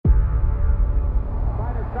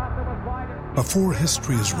Before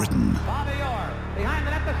history is written,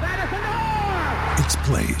 it's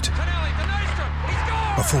played.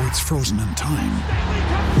 Before it's frozen in time,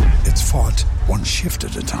 it's fought one shift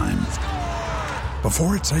at a time.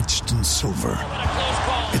 Before it's etched in silver,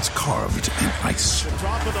 it's carved in ice.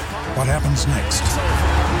 What happens next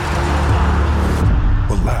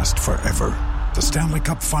will last forever. The Stanley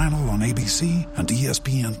Cup Final on ABC and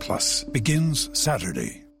ESPN Plus begins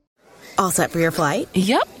Saturday. All set for your flight?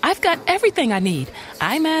 Yep, I've got everything I need.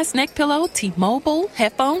 Eye mask, neck pillow, T-Mobile,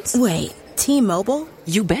 headphones. Wait, T-Mobile?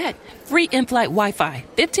 You bet. Free in-flight Wi-Fi.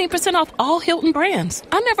 15% off all Hilton brands.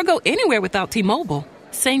 I never go anywhere without T-Mobile.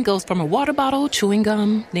 Same goes from a water bottle, chewing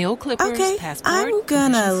gum, nail clippers, okay, passport. I'm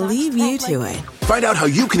gonna leave you to it. Find out how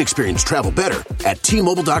you can experience travel better at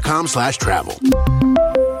T-Mobile.com/travel.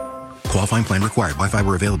 Qualifying plan required. Wi-Fi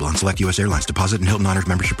were available on select U.S. airlines. Deposit and Hilton Honors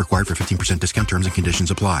membership required for 15% discount. Terms and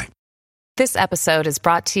conditions apply. This episode is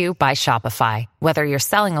brought to you by Shopify. Whether you're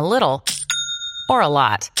selling a little or a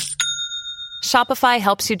lot, Shopify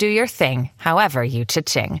helps you do your thing, however you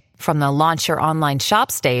cha-ching. From the launch your online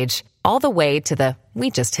shop stage, all the way to the we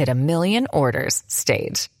just hit 1 million orders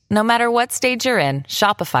stage. No matter what stage you're in,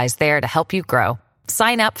 Shopify's there to help you grow.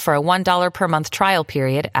 Sign up for a $1 per month trial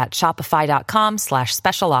period at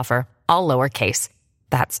shopify.com/special offer, all lowercase.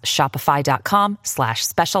 That's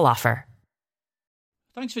shopify.com/special offer.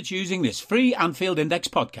 Thanks for choosing this free Anfield Index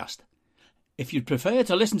podcast. If you'd prefer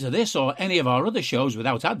to listen to this or any of our other shows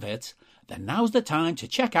without adverts, then now's the time to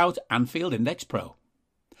check out Anfield Index Pro.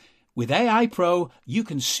 With AI Pro, you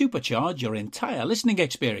can supercharge your entire listening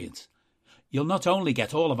experience. You'll not only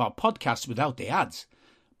get all of our podcasts without the ads,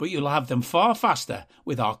 but you'll have them far faster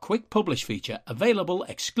with our Quick Publish feature available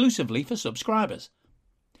exclusively for subscribers.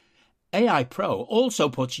 AI Pro also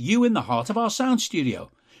puts you in the heart of our sound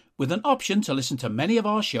studio, with an option to listen to many of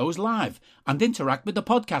our shows live and interact with the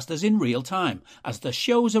podcasters in real time as the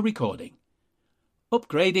shows are recording.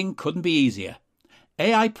 Upgrading couldn't be easier.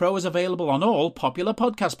 AI Pro is available on all popular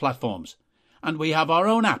podcast platforms, and we have our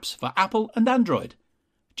own apps for Apple and Android.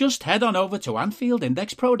 Just head on over to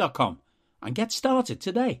AnfieldIndexPro.com and get started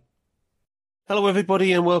today. Hello,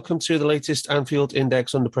 everybody, and welcome to the latest Anfield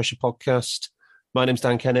Index Under Pressure podcast. My name's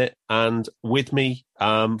Dan Kennett, and with me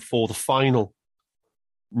for the final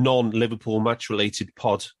non-Liverpool match-related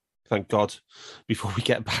pod, thank God, before we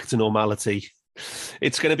get back to normality.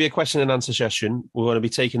 It's going to be a question and answer session. We're going to be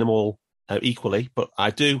taking them all equally, but I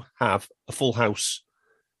do have a full house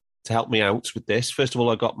to help me out with this. First of all,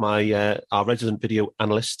 I got my our resident video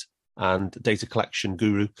analyst and data collection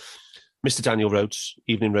guru, Mr. Daniel Rhodes.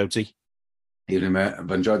 Evening, Rhodesy. Evening, mate. I've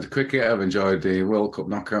enjoyed the cricket. I've enjoyed the World Cup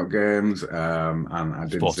knockout games, and I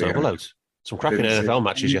didn't Sports see overload. Some cracking NFL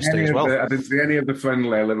matches yesterday as well. I didn't see any of the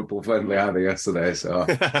Liverpool friendly either yesterday. So,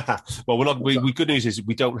 well, we're not. Good news is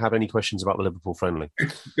we don't have any questions about the Liverpool friendly.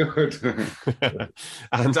 Good.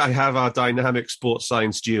 And I have our dynamic sports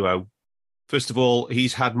science duo. First of all,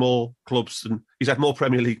 he's had more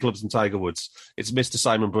Premier League clubs than Tiger Woods. It's Mr.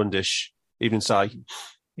 Simon Brundish. Evening, Si.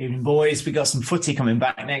 Evening, boys. We got some footy coming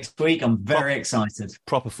back next week. I'm very excited.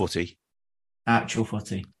 Proper footy. Actual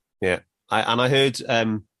footy. Yeah, I heard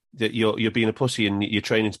that you're being a pussy and your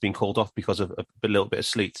training's been called off because of a little bit of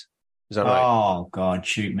sleet. Is that right? Oh, God,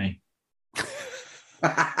 shoot me.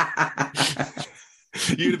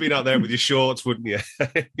 You'd have been out there with your shorts, wouldn't you?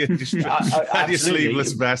 Had your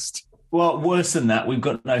sleeveless vest. Well, worse than that, we've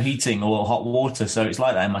got no heating or hot water, so it's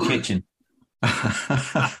like that in my kitchen.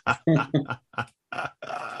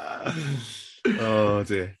 Oh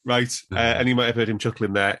dear! Right, and you might have heard him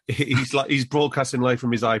chuckling there. He's broadcasting live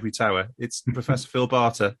from his ivory tower. It's Professor Phil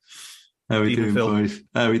Barter. How are we doing, boys?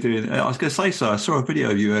 How are we doing? I was going to say, so I saw a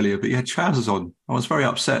video of you earlier, but you had trousers on. I was very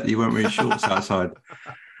upset that you weren't wearing shorts outside.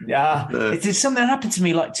 Yeah, it is something that happened to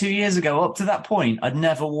me like 2 years ago. Up to that point, I'd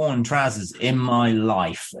never worn trousers in my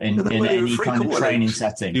life in any kind of training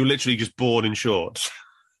setting. You were literally just born in shorts.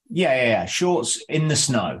 Yeah. Shorts in the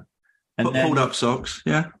snow. And then pulled up socks,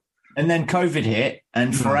 yeah. And then COVID hit,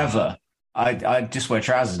 and forever, I just wear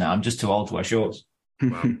trousers now. I'm just too old to wear shorts.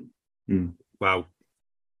 Wow. Wow.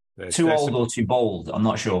 Too old or too bold, I'm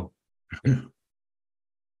not sure.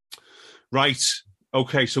 Right.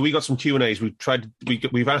 Okay, so we got some Q&As. We've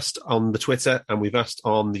asked on the Twitter and we've asked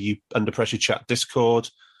on the Under Pressure Chat Discord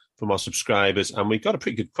from our subscribers, and we got a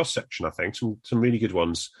pretty good cross-section, I think, some really good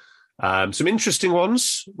ones. Some interesting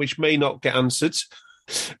ones, which may not get answered,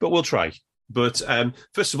 but we'll try. But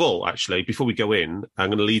first of all, actually, before we go in, I'm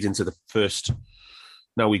going to lead into the first.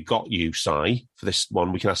 Now we've got you, Si, for this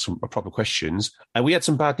one, we can ask some proper questions. We had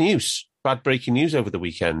some bad breaking news over the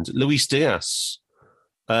weekend. Luis Diaz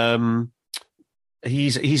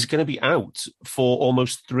he's going to be out for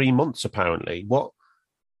almost 3 months, apparently. What?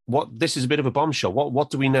 This is a bit of a bombshell. What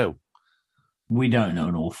do we know? We don't know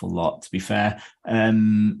an awful lot, to be fair.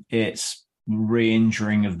 It's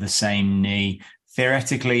re-injuring of the same knee.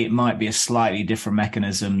 Theoretically, it might be a slightly different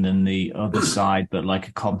mechanism than the other side, but like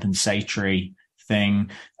a compensatory thing.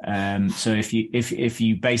 So if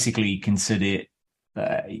you basically consider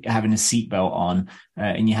having a seatbelt on,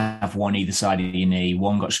 and you have one either side of your knee,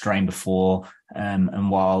 one got strained before, and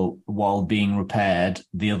while being repaired,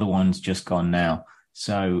 the other one's just gone now.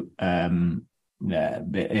 So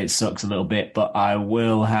it sucks a little bit, but I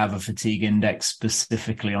will have a fatigue index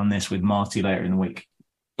specifically on this with Marty later in the week.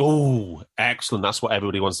 Oh, excellent. That's what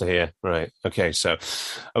everybody wants to hear. Right. Okay. So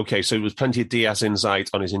it was plenty of Diaz insight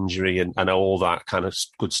on his injury and all that kind of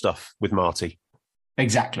good stuff with Marty.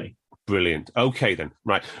 Exactly. Brilliant. Okay, then.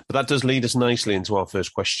 Right. But that does lead us nicely into our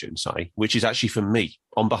first question, Si, which is actually for me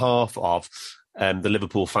on behalf of the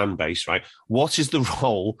Liverpool fan base, right? What is the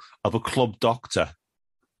role of a club doctor?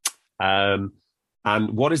 And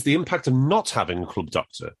what is the impact of not having a club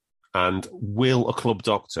doctor? And will a club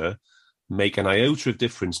doctor make an iota of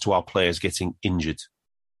difference to our players getting injured?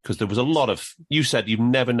 Because there was a lot of, you said you've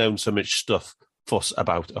never known so much fuss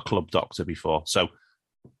about a club doctor before. So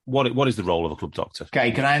what is the role of a club doctor?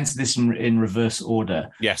 Okay, can I answer this in reverse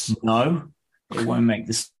order? Yes. No, it won't make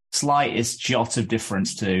the slightest jot of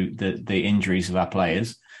difference to the injuries of our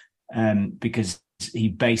players, because he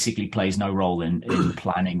basically plays no role in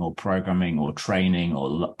planning or programming or training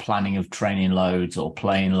or planning of training loads or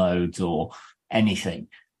playing loads or anything.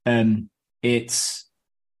 It's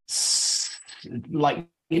like,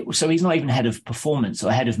 so he's not even head of performance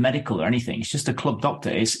or head of medical or anything. It's just a club doctor.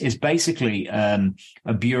 It's basically a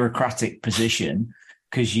bureaucratic position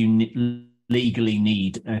because you legally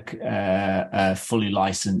need a fully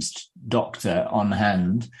licensed doctor on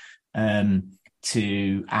hand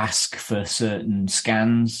to ask for certain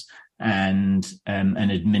scans and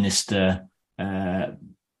administer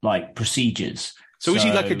like procedures. So is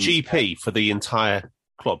he like a GP for the entire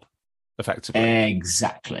club, effectively?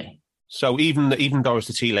 Exactly. So even Doris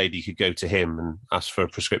the tea lady could go to him and ask for a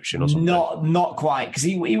prescription or something? Not quite, because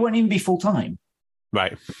he won't even be full-time.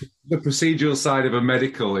 Right. The procedural side of a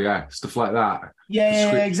medical, yeah, stuff like that.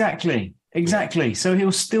 Yeah, exactly. So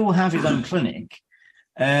he'll still have his own clinic.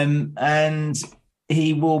 And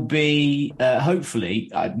he will be,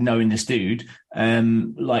 hopefully, knowing this dude,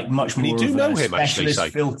 like much more of a specialist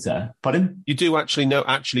filter. Pardon? You do actually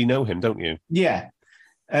know him, don't you? Yeah.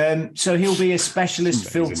 So he'll be a specialist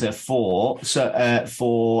filter for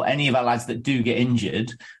any of our lads that do get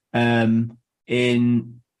injured,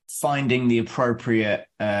 in finding the appropriate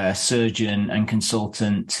surgeon and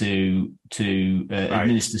consultant to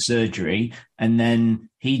administer surgery, and then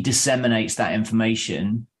he disseminates that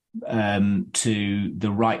information to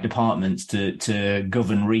the right departments to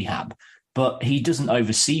govern rehab. But he doesn't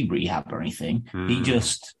oversee rehab or anything. He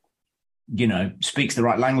just, speaks the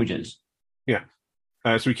right languages. Yeah.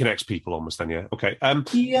 So he connects people almost then, yeah. Okay.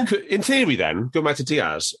 In theory then, going back to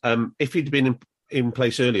Diaz, if he'd been in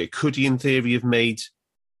place earlier, could he in theory have made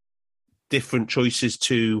different choices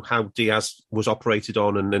to how Diaz was operated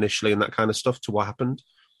on and initially and that kind of stuff to what happened?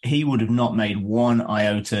 He would have not made one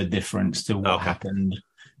iota difference to what happened.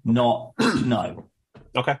 No.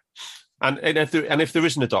 Okay. And if there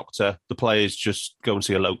isn't a doctor, the players just go and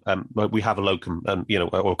see we have a locum,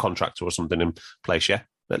 or a contractor or something in place, yeah?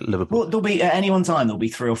 At Liverpool. Well, there'll be at any one time there'll be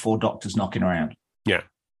 3 or 4 doctors knocking around. Yeah,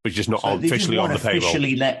 but just not officially on the payroll.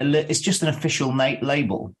 It's just an official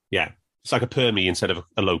label. Yeah, it's like a permie instead of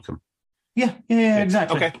a locum. Yeah,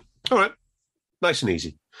 exactly. Okay, all right, nice and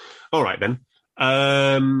easy. All right then.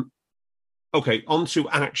 Okay, on to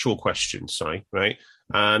actual questions, Si, right?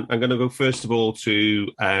 And I'm going to go first of all to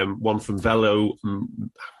one from Velo.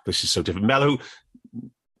 This is so different. Melo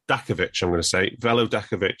Dakovic, I'm going to say. Velo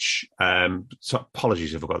Dakovic. So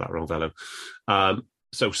apologies if I got that wrong, Velo.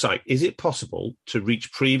 So, Si, is it possible to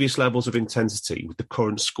reach previous levels of intensity with the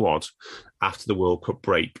current squad after the World Cup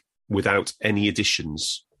break without any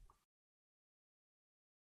additions?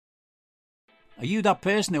 Are you that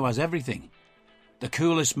person who has everything? The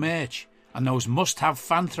coolest merch and those must-have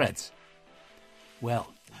fan threads?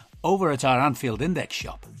 Well, over at our Anfield Index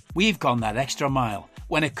shop, we've gone that extra mile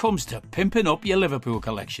when it comes to pimping up your Liverpool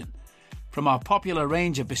collection. From our popular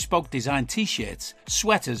range of bespoke design t-shirts,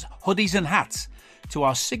 sweaters, hoodies and hats, to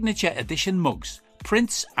our signature edition mugs,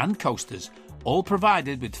 prints and coasters, all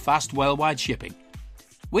provided with fast worldwide shipping.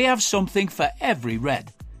 We have something for every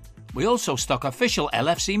red. We also stock official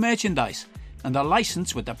LFC merchandise and are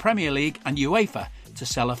licensed with the Premier League and UEFA to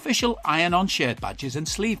sell official iron-on shirt badges and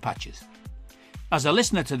sleeve patches. As a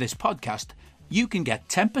listener to this podcast, you can get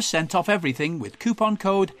 10% off everything with coupon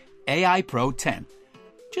code AIPRO10.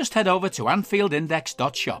 Just head over to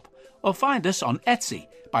AnfieldIndex.shop or find us on Etsy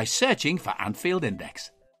by searching for Anfield Index.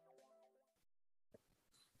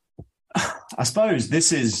 I suppose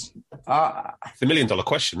this is... it's a $1 million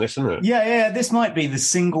question, this, isn't it? Yeah. This might be the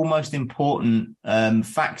single most important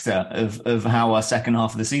factor of how our second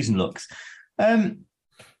half of the season looks.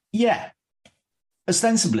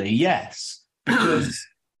 Ostensibly, yes. Because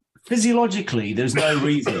physiologically, there's no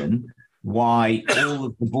reason why all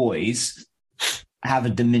of the boys have a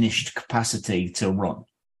diminished capacity to run.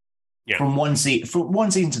 Yeah. From one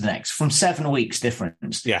season to the next, from 7 weeks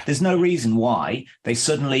difference. Yeah. There's no reason why they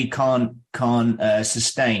suddenly can't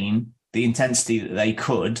sustain the intensity that they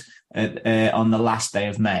could on the last day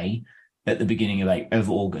of May at the beginning of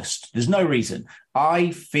August. There's no reason. I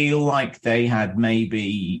feel like they had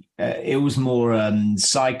maybe it was more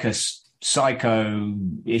psychological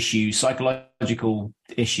issues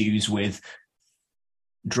with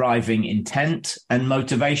driving intent and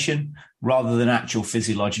motivation rather than actual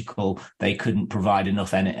physiological. They couldn't provide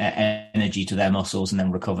enough energy to their muscles and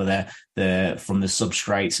then recover from the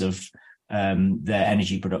substrates of their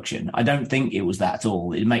energy production. I don't think it was that at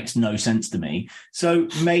all. It makes no sense to me. So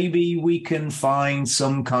maybe we can find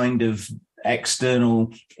some kind of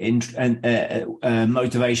external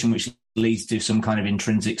motivation which leads to some kind of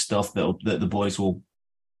intrinsic stuff that the boys will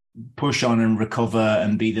push on and recover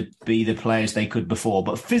and be the players they could before.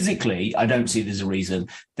 But physically, I don't see there's a reason.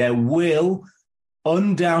 There will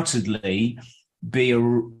undoubtedly be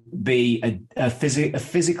a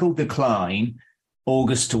physical decline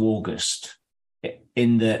August to August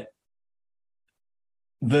in that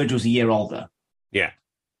Virgil's a year older. Yeah.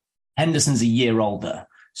 Henderson's a year older.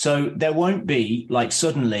 So there won't be like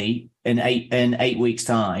suddenly in eight weeks'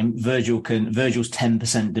 time, Virgil's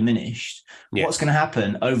 10% diminished. Yeah. What's going to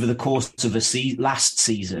happen over the course of last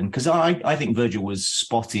season? Because I think Virgil was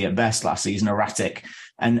spotty at best last season, erratic,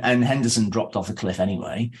 and Henderson dropped off a cliff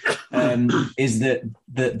anyway. Is that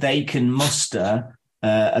they can muster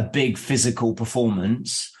a big physical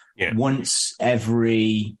performance once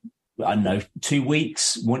every 2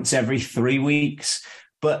 weeks, once every 3 weeks.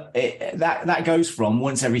 But that goes from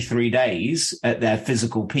once every 3 days at their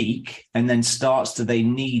physical peak and then they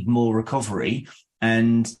need more recovery,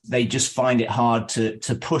 and they just find it hard to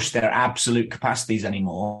push their absolute capacities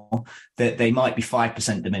anymore, that they might be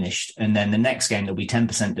 5% diminished. And then the next game, they'll be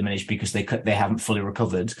 10% diminished because they haven't fully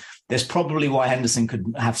recovered. There's probably why Henderson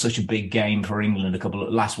could have such a big game for England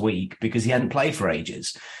last week, because he hadn't played for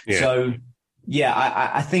ages. Yeah. So,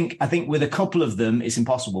 yeah, I think with a couple of them it's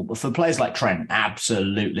impossible, but for players like Trent,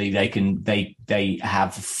 absolutely they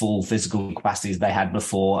have full physical capacities they had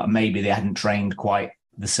before. Maybe they hadn't trained quite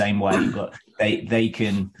the same way, but they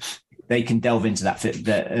can delve into that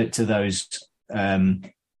to those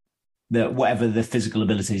whatever the physical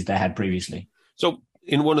abilities they had previously. So,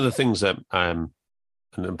 in one of the things that and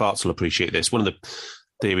Bart's will appreciate this, one of the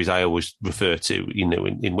theories I always refer to,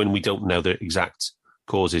 in when we don't know the exact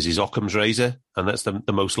causes, is Occam's razor, and that's the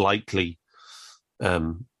most likely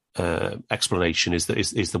explanation is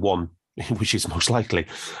the one which is most likely,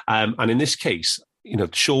 and in this case,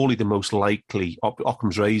 surely the most likely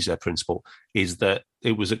Occam's razor principle is that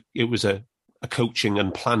it was a coaching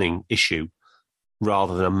and planning issue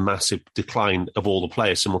rather than a massive decline of all the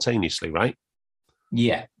players simultaneously, right?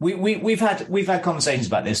 Yeah, we've had conversations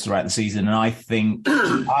about this throughout the season, and I think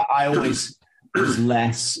I always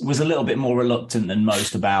was a little bit more reluctant than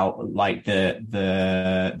most about like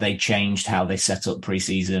they changed how they set up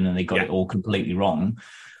preseason and they got it all completely wrong.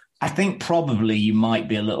 I think probably you might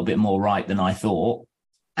be a little bit more right than I thought.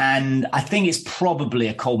 And I think it's probably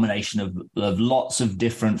a culmination of lots of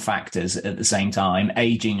different factors at the same time: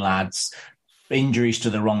 aging lads, injuries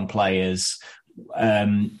to the wrong players,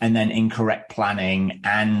 and then incorrect planning,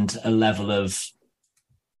 and a level of...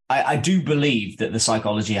 I do believe that the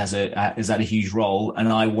psychology has had a huge role,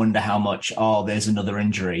 and I wonder how much, there's another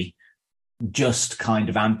injury, just kind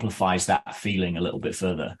of amplifies that feeling a little bit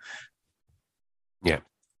further. Yeah.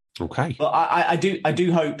 Okay. But I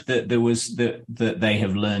do hope that that they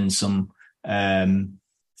have learned some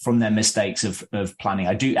from their mistakes of planning.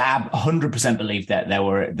 I 100% believe that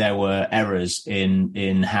there were errors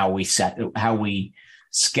in how we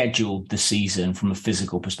scheduled the season from a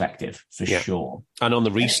physical perspective, for sure. And on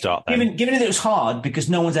the restart, then, given that it was hard because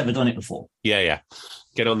no one's ever done it before. Yeah.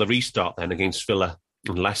 Get on the restart then against Villa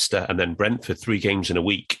and Leicester and then Brentford, 3 games in a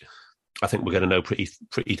week. I think we're going to know pretty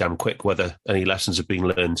damn quick whether any lessons have been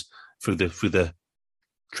learned through the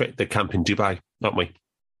camp in Dubai, aren't we?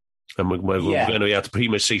 And we're going to be able to pretty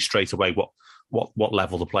much see straight away what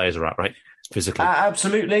level the players are at, right? physically.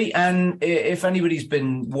 Absolutely. And if anybody's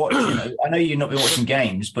been watching, I know you've not been watching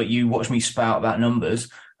games, but you watch me spout about numbers.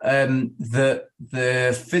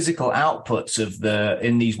 The physical outputs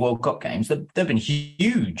in these World Cup games, they've been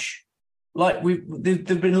huge. Like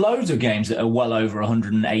there've been loads of games that are well over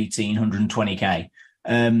 118, 120k.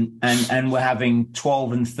 And we're having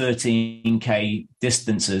 12 and 13k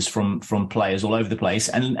distances from players all over the place,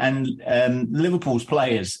 and Liverpool's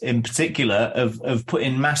players in particular have put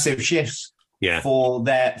in massive shifts for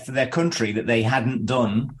their country that they hadn't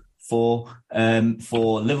done for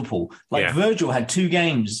Liverpool. Like Virgil had 2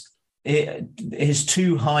 games, his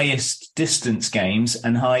 2 highest distance games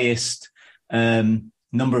and highest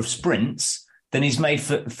number of sprints than he's made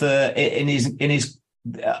for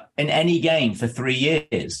in any game for 3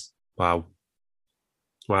 years. Wow.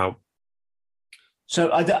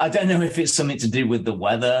 So I don't know if it's something to do with the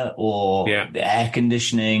weather or the air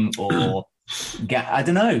conditioning or I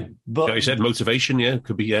don't know. But you said motivation,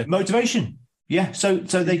 could be motivation. Yeah, so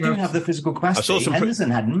they do have the physical capacity. Henderson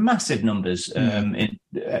had massive numbers in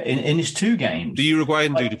his 2 games. The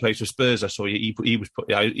Uruguayan dude who plays for Spurs, I saw he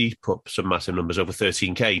put some massive numbers, over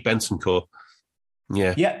 13k. Bentancur.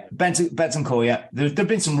 Yeah, Bentancur, yeah. There've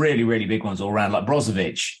been some really, really big ones all around, like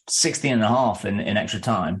Brozovic, 16.5 in extra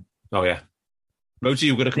time. Oh, yeah. Rhodesy,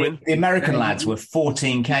 you were going to come in? The American lads were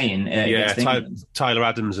 14k in Tyler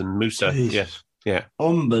Adams and Musa. Yes. Yeah.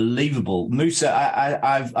 Unbelievable. Musa,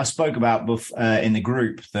 I spoke about in the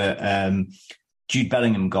group that Jude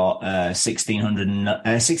Bellingham got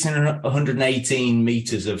 1,618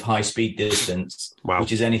 metres of high-speed distance,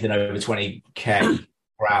 which is anything over 20k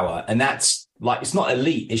per hour. And that's like, it's not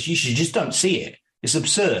elite. You just don't see it. It's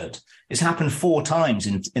absurd. It's happened 4 times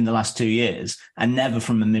in the last 2 years and never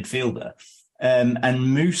from a midfielder.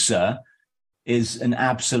 And Musa is an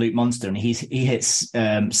absolute monster, and he hits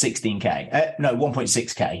 16k,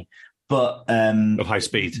 1.6k, but of high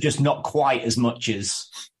speed, just not quite as much as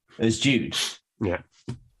Jude. Yeah.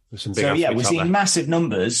 We're seeing massive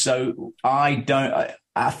numbers. So I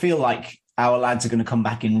feel like our lads are going to come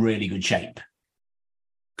back in really good shape.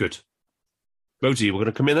 Good. Rhodesy, we're going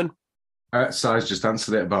to come in then. Size just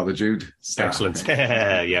answered it about the Jude. Excellent.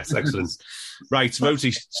 Yes, excellent. Right,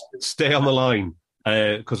 Rhodesy, stay on the line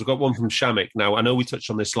because we've got one from Shamik. Now, I know we touched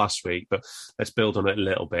on this last week, but let's build on it a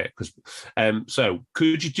little bit. So,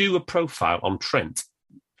 could you do a profile on Trent,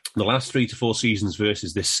 the last 3 to 4 seasons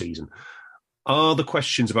versus this season? Are the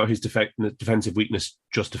questions about his defensive weakness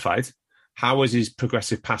justified? How is his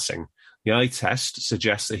progressive passing? The eye test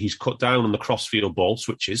suggests that he's cut down on the crossfield ball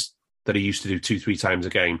switches that he used to do 2-3 times a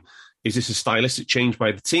game. Is this a stylistic change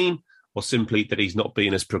by the team, or simply that he's not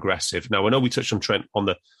being as progressive? Now, I know we touched on Trent on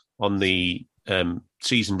the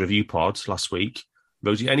season review pod last week.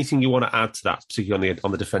 Rosie, anything you want to add to that, particularly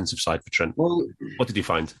on the defensive side for Trent? Well, what did you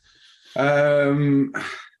find?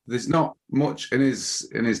 There's not much in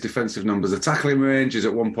his defensive numbers. The tackling range is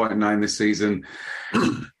at 1.9 this season.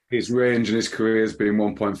 His range in his career has been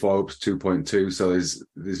 1.4 up to 2.2, so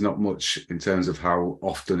there's not much in terms of how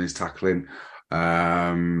often he's tackling.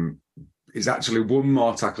 He's actually won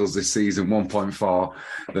more tackles this season, 1.4,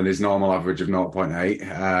 than his normal average of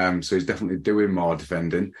 0.8. So he's definitely doing more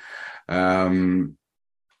defending. And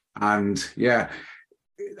yeah,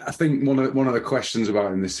 I think one of the questions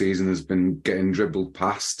about him this season has been getting dribbled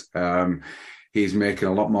past. He's making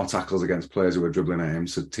a lot more tackles against players who are dribbling at him,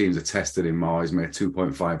 so teams are tested him more. He's made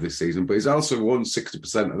 2.5 this season, but he's also won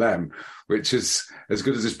 60% of them, which is as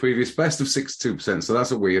good as his previous best of 62%. So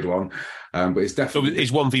that's a weird one, but it's definitely... So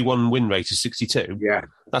his 1v1 win rate is 62? Yeah.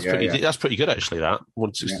 That's pretty good, actually, that,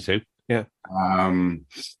 162. Yeah. I mean,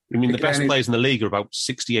 the best players in the league are about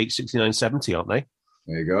 68, 69, 70, aren't they?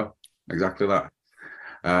 There you go. Exactly that.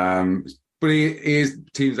 But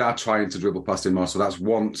teams are trying to dribble past him more, so that's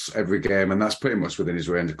once every game, and that's pretty much within his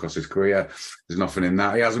range across his career. There's nothing in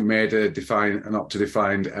that. He hasn't made an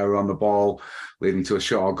up-to-defined error on the ball, leading to a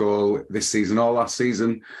shot or goal this season or last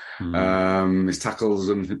season. His tackles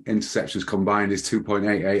and interceptions combined is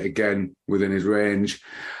 2.88, again, within his range.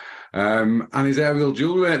 And his aerial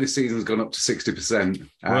duel rate this season has gone up to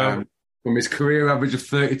 60%. From his career average of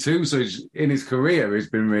 32. So in his career,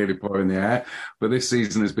 he's been really poor in the air. But this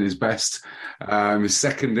season has been his best. He's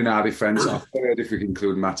second in our defence, or third if we can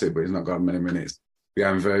include Matip, but he's not got many minutes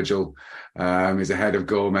behind Virgil. He's ahead of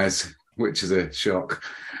Gomez, which is a shock.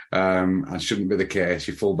 And shouldn't be the case.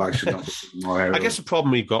 Your fullback should not be more aerial. I guess the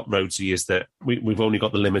problem we've got, Rhodesy, is that we've only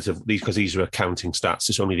got the limit of these, because these are accounting stats.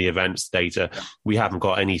 It's only the events data. We haven't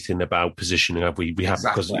got anything about positioning, have we? We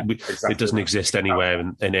haven't, because it doesn't exist anywhere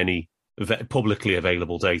in any publicly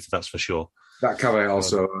available data, that's for sure. That caveat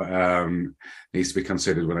also needs to be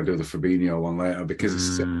considered when I do the Fabinho one later,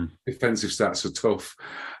 because defensive stats are tough.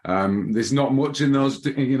 There's not much in those,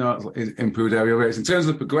 improved area rates. In terms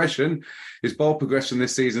of progression, his ball progression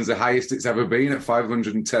this season is the highest it's ever been at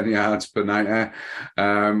 510 yards per 90.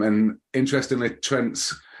 And interestingly,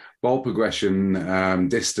 Trent's ball progression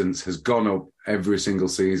distance has gone up every single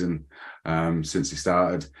season since he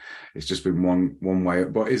started. It's just been one way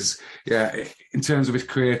up. But in terms of his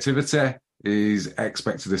creativity, his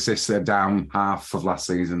expected assists are down half of last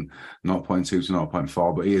season, 0.2 to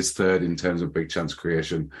 0.4, but he is third in terms of big chance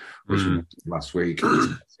creation, which we last week.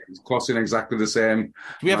 He's crossing exactly the same. Do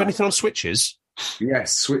we have anything on switches?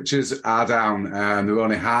 Yes, switches are down. They're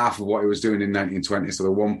only half of what he was doing in 1920, so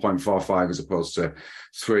they're 1.45 as opposed to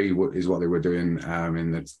 3 is what they were doing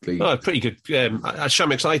in the league. Oh, pretty good.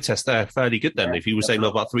 Shamik's eye test there, fairly good then. If you were saying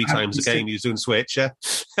about 3 times a game he was doing switch, and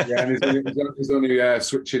he's only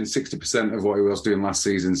switching 60% of what he was doing last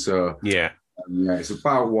season. So it's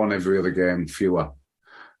about one every other game fewer.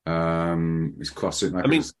 He's crossing.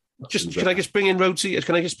 Can I just bring in Rhodesy?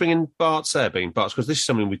 Can I just bring in Bart's there, because this is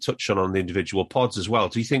something we touched on the individual pods as well.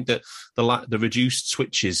 Do you think that the reduced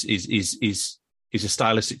switches is a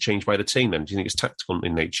stylistic change by the team then? Do you think it's tactical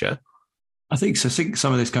in nature? I think so. I think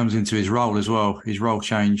some of this comes into his role as well, his role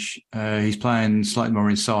change. He's playing slightly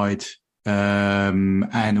more inside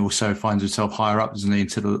and also finds himself higher up, doesn't he,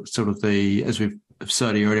 into the sort of as we've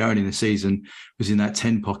certainly early on in the season, was in that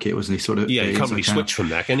 10 pocket, wasn't he? You can't really switch from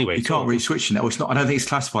that anyway. You can't really switch from that. Well, it's not. I don't think it's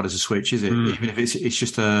classified as a switch, is it? Even if it's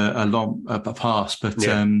just a long pass. But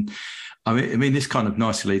I mean, this kind of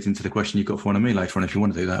nicely leads into the question you've got for one of me later on, if you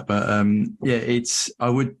want to do that. But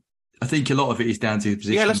I think a lot of it is down to the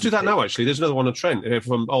position. Yeah, let's do that now, actually. There's another one on Trent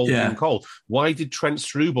from Old and Cole. Why did Trent's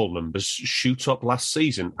through ball numbers shoot up last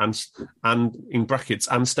season and in brackets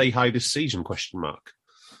and stay high this season? ?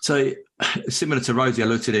 So similar to Rhodesy, I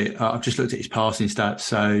looked at it. I've just looked at his passing stats.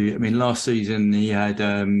 So I mean, last season he had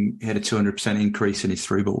a 200% increase in his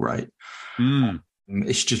through ball rate.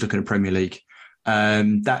 It's just looking at Premier League.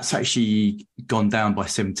 That's actually gone down by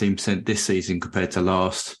 17% this season compared to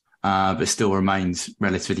last, but still remains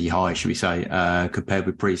relatively high, should we say, compared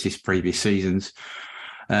with previous seasons.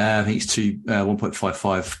 I think it's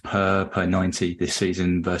 1.55 per 90 this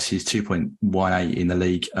season versus 2.18 in the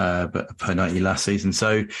league, but per 90 last season.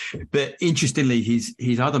 So, but interestingly,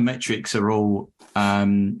 his other metrics are all,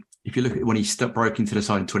 if you look at when he broke into the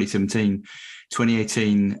side in 2017,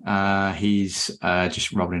 2018, he's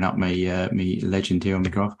just rolling up me legend here on the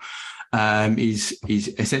graph. His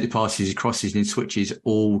effective passes, his crosses and his switches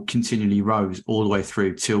all continually rose all the way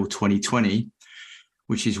through till 2020.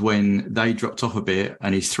 Which is when they dropped off a bit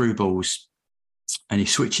and his through balls and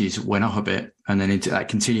his switches went up a bit. And then that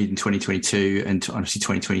continued in 2022 and obviously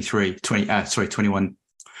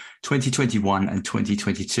 2021 and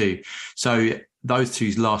 2022. So those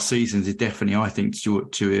two last seasons are definitely, I think,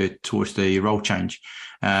 towards the role change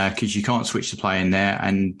because you can't switch the play in there.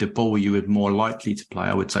 And the ball you would more likely to play,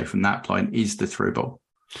 I would say, from that line is the through ball.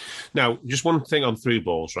 Now, just one thing on through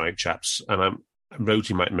balls, right, chaps? And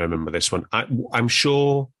Rhodesy might remember this one. I'm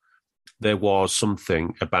sure there was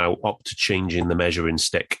something about Opta changing the measuring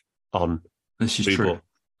stick on this is true. Ball.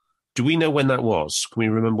 Do we know when that was? Can we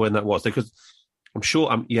remember when that was? Because I'm sure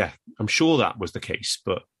that was the case,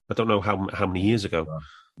 but I don't know how many years ago.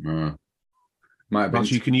 Might have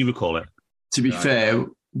been. Can you recall it? To be fair,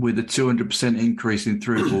 with a 200% increase in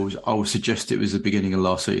through balls, I would suggest it was the beginning of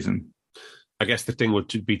last season. I guess the thing would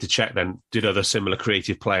be to check then, did other similar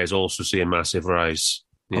creative players also see a massive rise?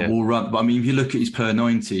 Yeah. But I mean, if you look at his per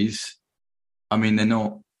 90s, I mean, they're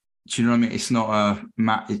not, do you know what I mean? It's not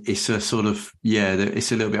it's a sort of,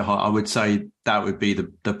 it's a little bit high. I would say that would be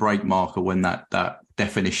the break marker when that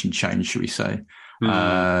definition changed, should we say.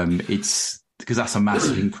 It's because that's a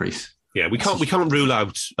massive increase. Yeah, we can't rule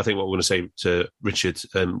out, I think what we're going to say to Richard,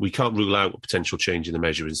 we can't rule out a potential change in the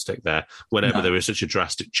measuring stick there whenever there is such a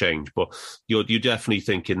drastic change. But you're definitely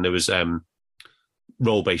thinking there was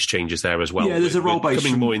role-based changes there as well. Yeah, there's a role-based...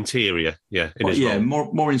 Becoming more interior,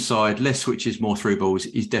 more inside, less switches, more through balls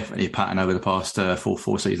is definitely a pattern over the past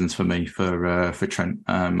four seasons for me, for Trent.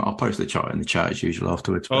 I'll post the chart in the chat as usual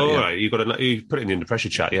afterwards. All right, you put it in the pressure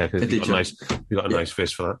chat, because you got a nice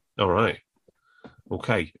face for that. All right.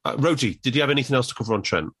 Okay. Rhodesy, did you have anything else to cover on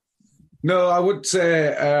Trent? No, I would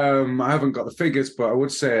say I haven't got the figures, but I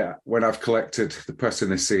would say when I've collected the pressing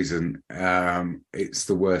this season, it's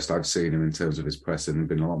the worst I've seen him in terms of his pressing. There's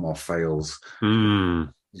been a lot more fails, a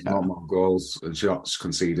lot more goals and shots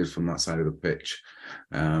conceded from that side of the pitch.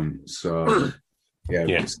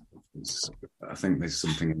 It's I think there's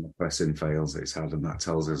something in the pressing fails that he's had, and that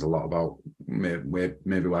tells us a lot about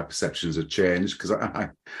maybe why perceptions have changed. Because I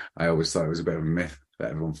always thought it was a bit of a myth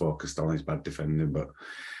that everyone focused on his bad defending, but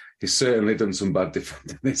he's certainly done some bad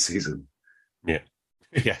defending this season. Yeah.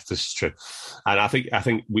 Yeah, this is true, and I think I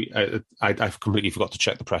completely forgot to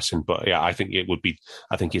check the pressing, but yeah, I think it would be.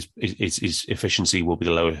 I think his efficiency will be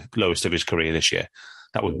the lowest of his career this year.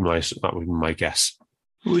 That would be my guess.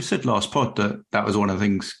 Well, we said last pod that was one of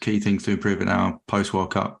the key things to improve in our post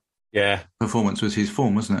World Cup. Yeah, performance was his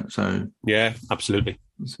form, wasn't it? So yeah, absolutely.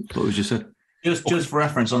 That's what we just said. Just for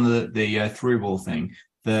reference on the through ball thing,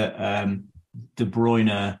 the De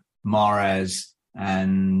Bruyne, Mahrez,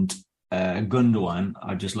 and Gundogan,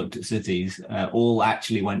 I just looked at cities, all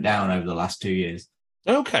actually went down over the last 2 years.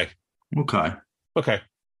 Okay.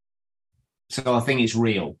 So I think it's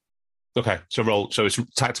real. Okay, so it's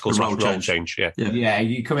tactical role change. Yeah.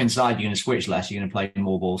 You come inside, you're going to switch less, you're going to play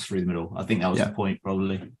more balls through the middle. I think that was the point,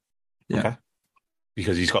 probably. Yeah. Okay.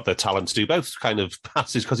 Because he's got the talent to do both kind of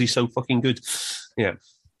passes because he's so fucking good. Yeah.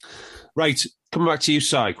 Right, coming back to you,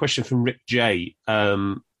 Si. Question from Rick J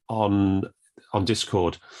on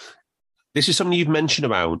Discord. This is something you've mentioned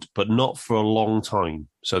about, but not for a long time.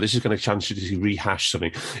 So this is going to chance you to rehash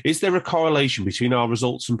something. Is there a correlation between our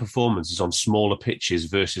results and performances on smaller pitches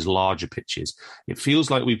versus larger pitches? It feels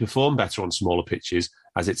like we perform better on smaller pitches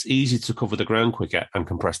as it's easy to cover the ground quicker and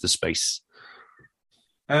compress the space.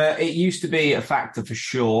 It used to be a factor for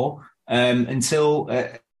sure until...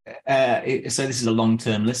 so this is a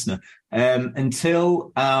long-term listener.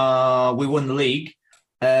 Until we won the league...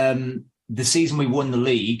 the season we won the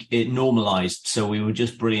league, it normalised. So we were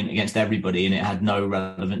just brilliant against everybody and it had no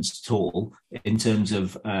relevance at all in terms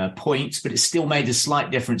of points, but it still made a slight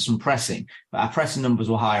difference from pressing. But our pressing numbers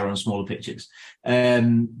were higher on smaller pitches.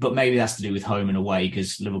 But maybe that's to do with home and away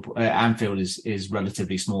because Liverpool, Anfield is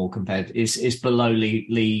relatively small compared. It's below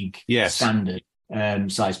league standard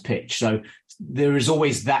size pitch. So there is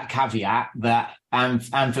always that caveat that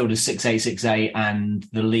Anfield is 6'8", and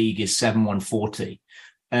the league is 7'140".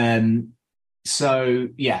 So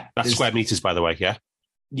yeah, that's square meters, by the way.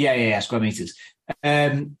 Yeah, square meters.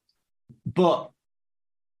 But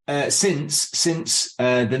since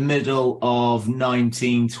the middle of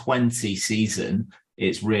 1920 season,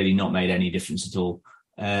 it's really not made any difference at all.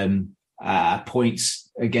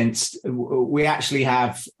 Points against, we actually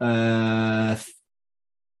have the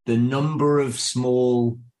number of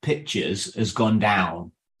small pitches has gone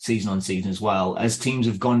down season on season as well. As teams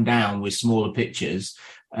have gone down with smaller pitches,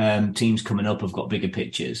 teams coming up have got bigger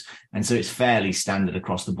pitches. And so it's fairly standard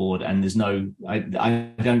across the board. And there's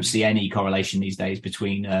I don't see any correlation these days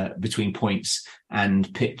between points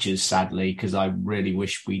and pitches, sadly, because I really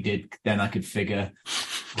wish we did. Then I could figure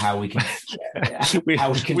how we can. we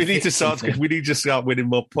need to start winning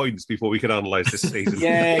more points before we can analyse this season.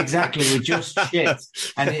 Yeah, exactly. We're just shit,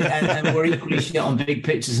 and we're equally shit on big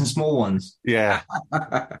pitches and small ones. Yeah,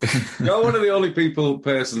 you're one of the only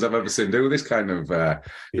persons I've ever seen do this kind of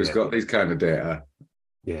who's got these kind of data.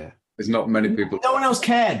 Yeah, there's not many people. No one else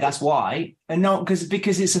cared. That's why, and not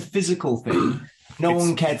because it's a physical thing. No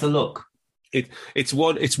one cared to look. It's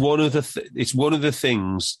one of the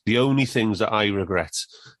things. The only things that I regret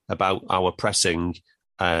about our pressing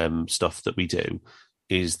stuff that we do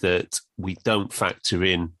is that we don't factor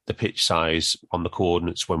in the pitch size on the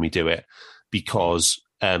coordinates when we do it, because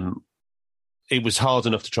it was hard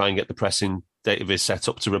enough to try and get the pressing database set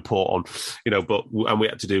up to report on, and we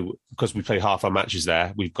had to do, because we play half our matches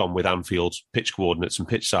there, we've gone with Anfield pitch coordinates and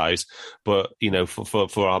pitch size, but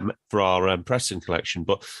for our pressing collection.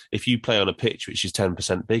 But if you play on a pitch which is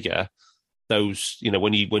 10% bigger, those,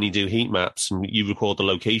 when you do heat maps and you record the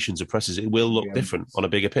locations of presses, it will look different on a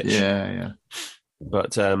bigger pitch. Yeah.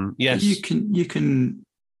 But yes,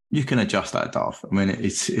 you can adjust that, Darth. I mean,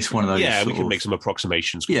 it's one of those. Yeah, we can make some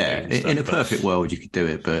approximations. Yeah, in a perfect world, you could do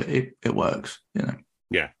it, but it works. Yeah.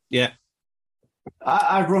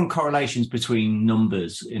 I've run correlations between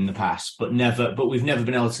numbers in the past, but we've never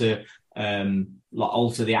been able to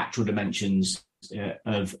alter the actual dimensions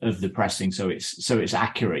of the pressing, so it's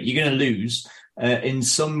accurate. You're going to lose in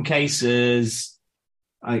some cases.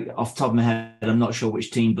 Off the top of my head, I'm not sure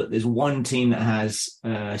which team, but there's one team that has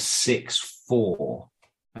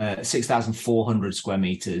 6,400 square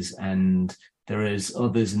meters, and there is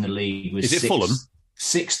others in the league with. Is it Fulham?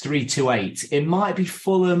 6,328. It might be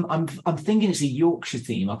Fulham. I'm thinking it's a Yorkshire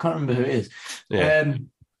team. I can't remember who it is. Yeah.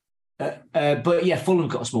 But yeah,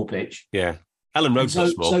 Fulham's got a small pitch. Yeah. Ellen Road's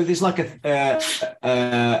not small. So there's like a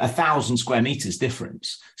 1,000 square meters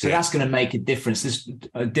difference. So that's going to make a difference. There's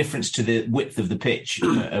a difference to the width of the pitch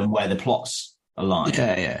and where the plots align.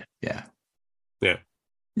 Yeah.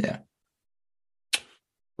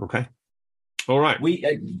 Okay. All right.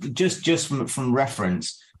 We just from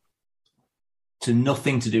reference to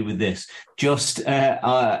nothing to do with this. Just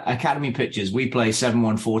academy pitches. We play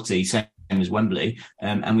 7-1-40, same as Wembley,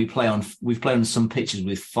 and we've played on some pitches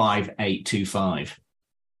with 5-8-2-5.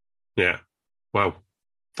 Yeah. Wow.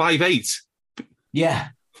 5'8". Yeah.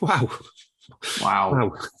 Wow.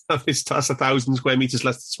 That's 1,000 square meters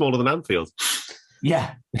less smaller than Anfield.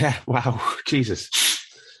 Yeah. Yeah. Wow. Jesus.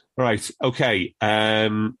 Right. Okay.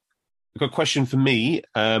 I've got a question for me,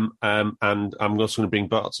 and I'm also going to bring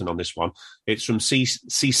Barton on this one. It's from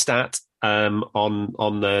C-Stat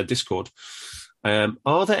on Discord.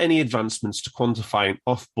 Are there any advancements to quantifying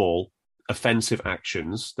off-ball offensive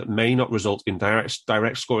actions that may not result in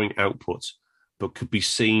direct scoring output, but could be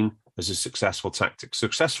seen as a successful tactic?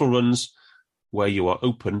 Successful runs where you are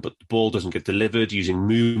open, but the ball doesn't get delivered, using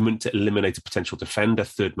movement to eliminate a potential defender,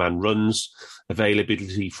 third man runs,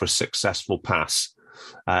 availability for a successful pass.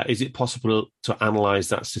 Is it possible to analyse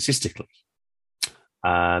that statistically?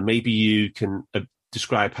 Maybe you can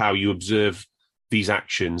describe how you observe these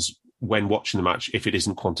actions when watching the match if it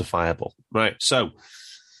isn't quantifiable. Right. So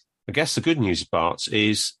I guess the good news, Bart,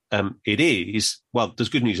 is there's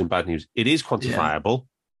good news and bad news. It is quantifiable,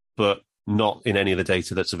 but not in any of the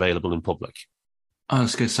data that's available in public. I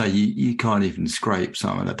was going to say, you can't even scrape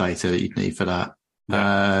some of the data that you'd need for that.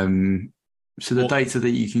 Yeah. So the data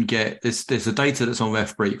that you can get, there's the data that's on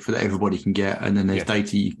RefBreak that everybody can get, and then there's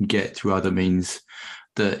data you can get through other means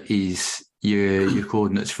that is your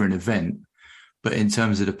coordinates for an event. But in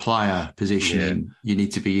terms of the player positioning, you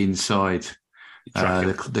need to be inside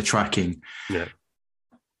the tracking. Yeah.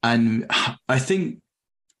 And I think,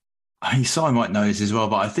 Simon might know this as well,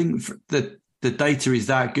 but I think that the data is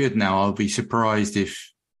that good now. I'll be surprised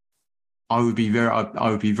if I would be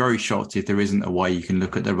very shocked if there isn't a way you can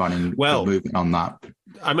look at the running movement on that.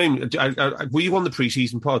 I mean, were you on the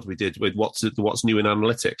pre-season pod we did with what's new in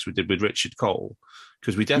analytics? We did with Richard Cole,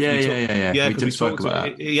 because we definitely we did talk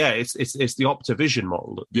about that. Yeah, it's the Optavision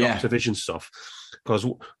model, Optavision stuff. Because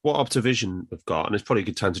what Optavision have got, and it's probably a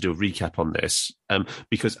good time to do a recap on this,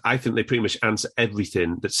 because I think they pretty much answer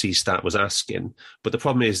everything that C-Stat was asking. But the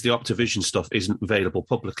problem is the Optavision stuff isn't available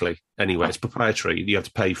publicly anyway. It's proprietary. You have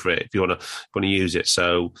to pay for it if you want to use it.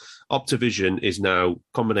 So Optavision is now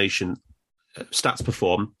combination Stats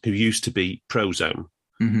Perform, who used to be Prozone.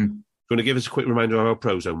 Mm-hmm. Do you want to give us a quick reminder of how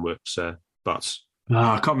Prozone works, Butts?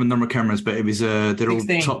 I can't remember the number of cameras, but it was they're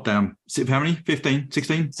 16. All top down. How many? 15?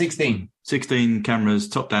 16? 16 cameras,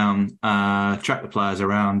 top down, track the players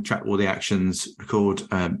around, track all the actions, record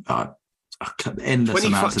endless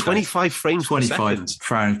amounts of 25 frames per second.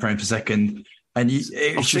 25 frames per second. And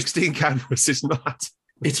 16 cameras is mad.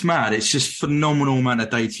 It's mad. It's just phenomenal amount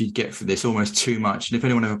of data you'd get for this, almost too much. And if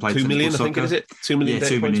anyone ever played 2 million, soccer, I think, is it? 2 million? Yeah,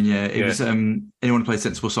 2 million, yeah. It was, anyone who plays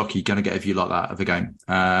sensible soccer, you're going to get a view like that of a game.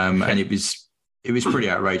 And it was pretty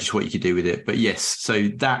outrageous what you could do with it. But yes, so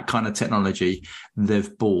that kind of technology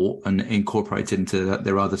they've bought and incorporated into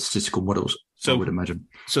their other statistical models, I would imagine.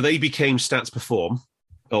 So they became Stats Perform,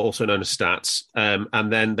 also known as Stats,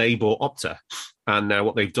 and then they bought Opta. And now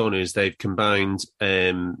what they've done is they've combined...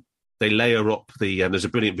 they layer up there's a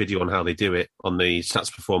brilliant video on how they do it on the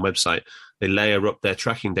Stats Perform website. They layer up their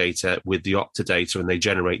tracking data with the Opta data, and they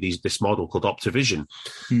generate this model called Optavision.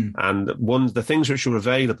 And the things which are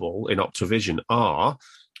available in Optavision are,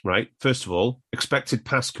 right, first of all, expected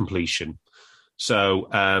pass completion. So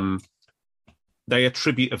they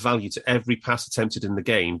attribute a value to every pass attempted in the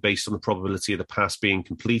game based on the probability of the pass being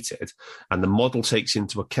completed, and the model takes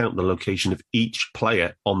into account the location of each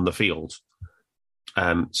player on the field.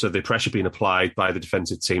 So the pressure being applied by the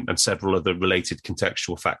defensive team and several other related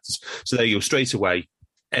contextual factors. So there you go, straight away,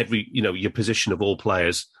 your position of all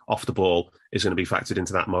players off the ball is going to be factored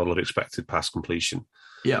into that model of expected pass completion.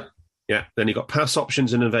 Yeah. Yeah. Then you've got pass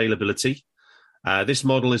options and availability. This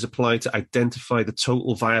model is applied to identify the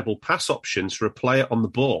total viable pass options for a player on the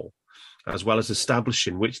ball, as well as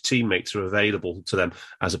establishing which teammates are available to them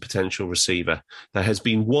as a potential receiver. There has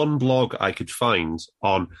been one blog I could find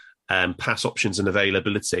on pass options and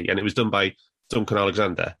availability, and it was done by Duncan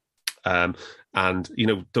Alexander. And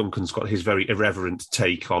Duncan's got his very irreverent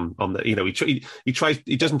take on the.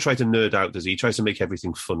 He doesn't try to nerd out, does he? He tries to make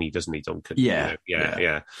everything funny, doesn't he, Duncan? Yeah.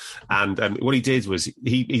 And what he did was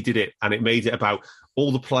he did it, and it made it about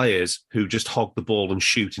all the players who just hog the ball and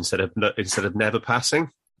shoot instead of never passing.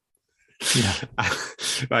 Yeah,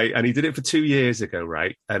 right. And he did it for 2 years ago,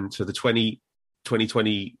 right? So the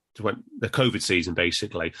 2020. The COVID season,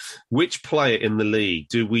 basically. Which player in the league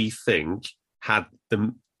do we think had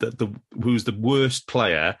who's the worst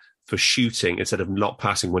player for shooting instead of not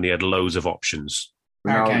passing when he had loads of options?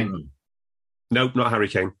 Okay. No, not Harry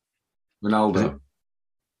Kane. Ronaldo.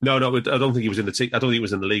 No, I don't think he was in the team. I don't think he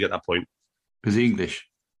was in the league at that point. Was he English?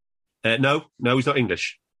 No, he's not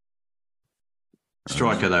English.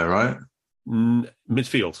 Striker though, right?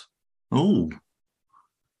 Midfield. He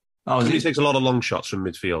takes a lot of long shots from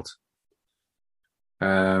midfield.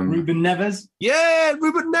 Ruben Neves? Yeah,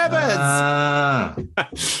 Ruben Neves!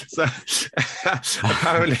 So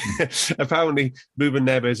apparently Ruben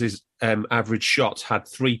Neves' average shot had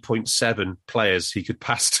 3.7 players he could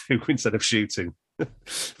pass to instead of shooting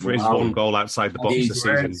for his one goal outside the box this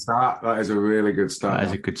season. That is a really good start. That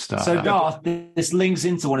is a good start. So, Garth, this links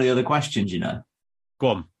into one of the other questions, you know. Go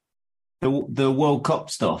on. The World Cup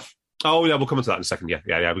stuff. Oh, yeah, we'll come into that in a second. Yeah.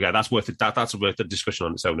 That's worth it. That's worth a discussion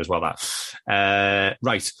on its own as well, that.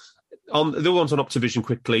 Right. On the other ones on Optivision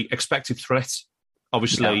quickly, expected threat.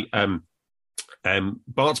 Obviously,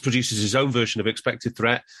 Bart's produces his own version of expected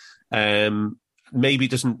threat. Maybe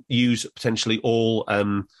doesn't use potentially all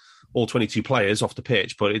 22 players off the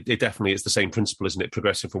pitch, but it definitely is the same principle, isn't it?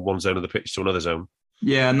 Progressing from one zone of the pitch to another zone.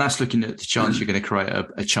 Yeah, and that's looking at the chance you're going to create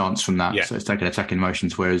a chance from that. Yeah. So it's taking attacking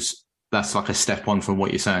motions, whereas that's like a step on from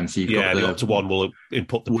what you're saying. So you've got the up to one will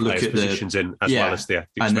input the players' positions in as well as the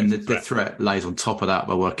and then the threat lays on top of that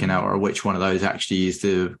by working out which one of those actually is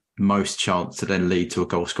the most chance to then lead to a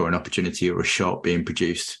goal scoring opportunity or a shot being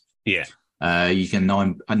produced. Yeah. You can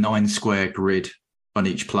a 9 square grid on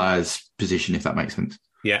each player's position, if that makes sense.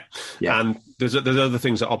 Yeah. And there's other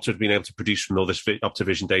things that Opta have been able to produce from all this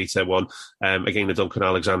Optavision data. One, again, the Duncan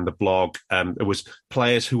Alexander blog, it was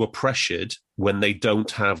players who are pressured when they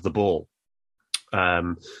don't have the ball.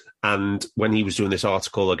 And when he was doing this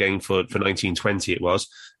article again for 1920, it was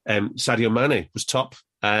Sadio Mane was top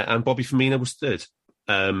and Bobby Firmino was third.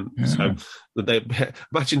 So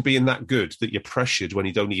imagine being that good that you're pressured when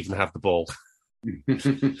you don't even have the ball.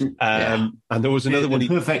 And there was another one.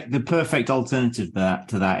 The perfect alternative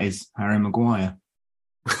to that is Harry Maguire.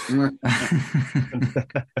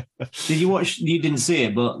 Did you watch? You didn't see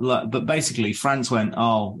it, but basically France went,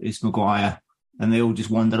 "Oh, it's Maguire," and they all just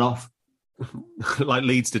wandered off, like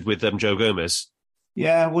Leeds did with Joe Gomez.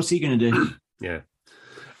 Yeah, what's he going to do? Yeah.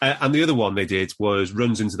 And the other one they did was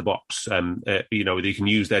runs into the box. They can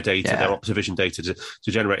use their data, their Optavision data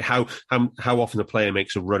to generate how often a player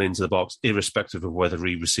makes a run into the box, irrespective of whether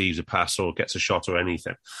he receives a pass or gets a shot or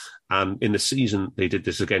anything. And in the season, they did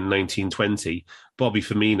this again, 1920. Bobby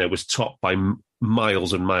Firmino was top by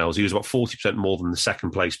miles and miles. He was about 40% more than the second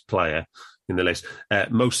place player in the list.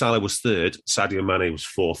 Mo Salah was third. Sadio Mane was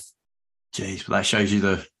fourth. Jeez, but that shows you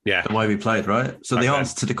the way we played, right? So the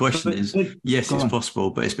answer to the question is yes, it's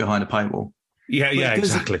possible, but it's behind a paintball. Yeah,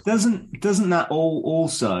 exactly. Doesn't that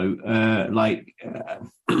also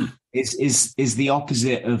is the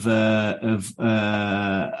opposite of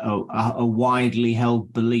a widely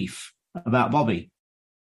held belief about Bobby?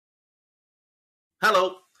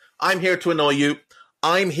 Hello, I'm here to annoy you.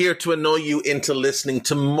 I'm here to annoy you into listening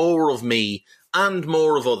to more of me and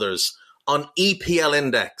more of others on EPL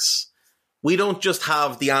Index. We don't just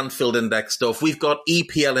have the Anfield Index stuff. We've got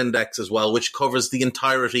EPL Index as well, which covers the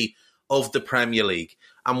entirety of the Premier League.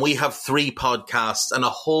 And we have 3 podcasts and a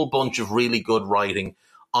whole bunch of really good writing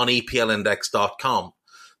on EPLindex.com.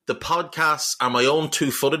 The podcasts are my own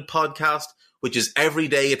Two-Footed podcast, which is every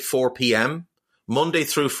day at 4 p.m., Monday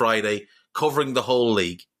through Friday, covering the whole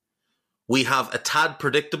league. We have A Tad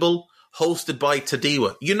Predictable, hosted by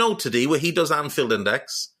Tadiwa. You know Tadiwa, he does Anfield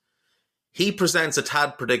Index. He presents A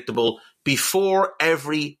Tad Predictable before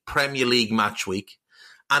every Premier League match week.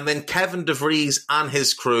 And then Kevin DeVries and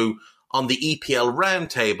his crew on the EPL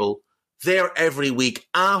Roundtable, they're every week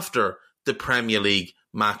after the Premier League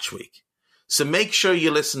match week. So make sure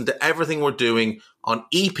you listen to everything we're doing on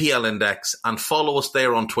EPL Index and follow us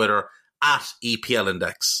there on Twitter at EPL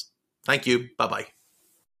Index. Thank you. Bye-bye.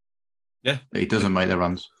 Yeah. He doesn't make the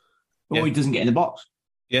runs. Or he doesn't get in the box.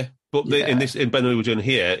 Yeah. But in Ben, we were doing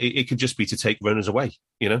here, it could just be to take runners away,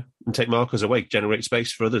 and take markers away, generate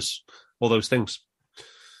space for others, all those things.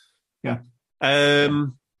 Yeah. But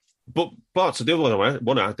the other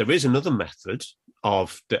one, there is another method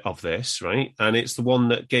of this, right? And it's the one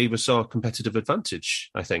that gave us our competitive advantage,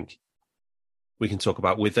 I think. We can talk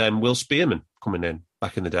about with Will Spearman coming in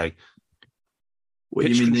back in the day. What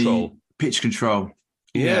pitch control. The pitch control.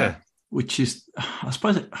 Yeah. Which is, I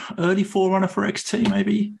suppose, early forerunner for XT,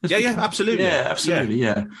 maybe? Yeah, absolutely. Yeah, absolutely,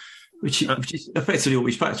 yeah. Which is effectively what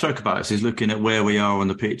we spoke about, is looking at where we are on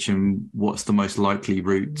the pitch and what's the most likely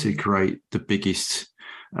route to create the biggest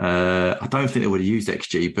I don't think they would have used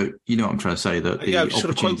XG, but you know what I'm trying to say, that the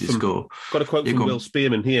opportunity to score. Got a quote from Will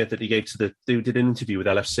Spearman here that he gave to they did an interview with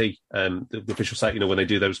LFC, the official site, when they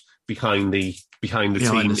do those behind the team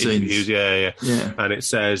interviews. Yeah. And it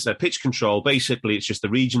says pitch control, basically it's just the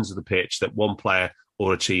regions of the pitch that one player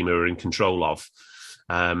or a team are in control of.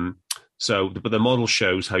 But the model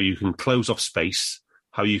shows how you can close off space,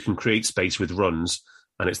 how you can create space with runs,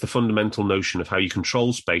 and it's the fundamental notion of how you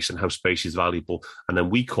control space and how space is valuable. And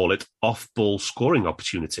then we call it off-ball scoring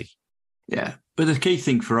opportunity. Yeah, but the key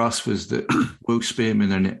thing for us was that Will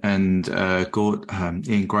Spearman and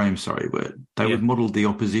Ian Graham, would model the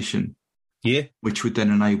opposition. Yeah, which would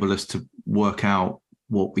then enable us to work out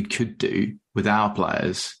what we could do with our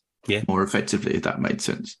players more effectively, if that made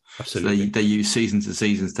sense. Absolutely. So they use season to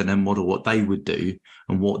seasons to then model what they would do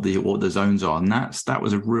and what the zones are, and that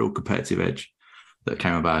was a real competitive edge that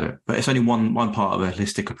came about it. But it's only one part of a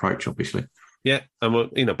holistic approach, obviously. Yeah, and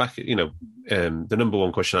the number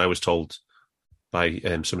one question I was told by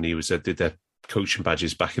somebody who did their coaching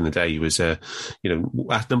badges back in the day was,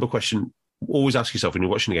 number question. Always ask yourself when you're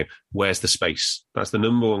watching the game, where's the space? That's the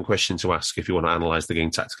number one question to ask if you want to analyse the game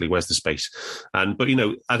tactically. Where's the space? But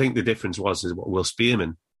I think the difference is what Will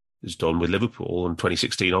Spearman has done with Liverpool in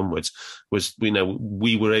 2016 onwards was,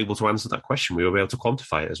 we were able to answer that question. We were able to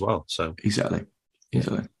quantify it as well. So exactly.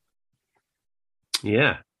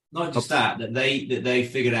 Yeah. Not just that they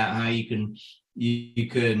figured out how you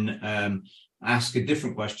can ask a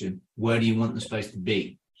different question. Where do you want the space to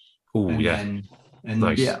be? Nice.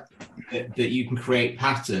 That you can create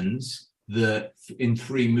patterns that in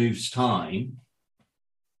 3 moves time,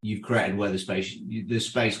 you've created where the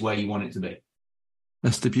space where you want it to be.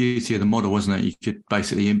 That's the beauty of the model, wasn't it? You could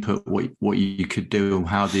basically input what you could do and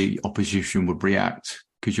how the opposition would react,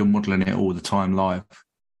 because you're modelling it all the time live.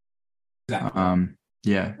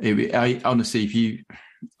 Exactly. Honestly,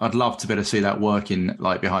 I'd love to be able to see that working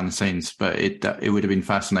like behind the scenes, but it would have been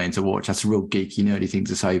fascinating to watch. That's a real geeky, nerdy thing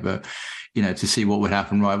to say, but to see what would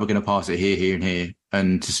happen. Right, we're going to pass it here, and here,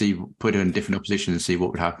 and to put it in different positions and see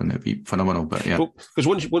what would happen. It'd be phenomenal. But yeah, because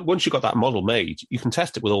once you've got that model made, you can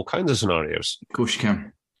test it with all kinds of scenarios. Of course you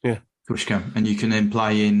can. Yeah, of course you can, and you can then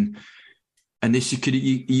play in. And this you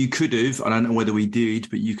could have. I don't know whether we did,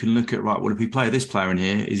 but you can look at, right, well, if we play this player in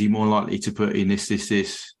here, is he more likely to put in this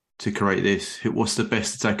to create this? What's the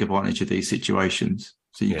best to take advantage of these situations?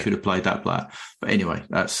 So you could have played that player. But anyway,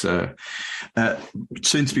 that's soon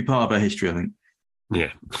to be part of our history, I think.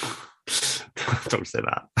 Yeah. Don't say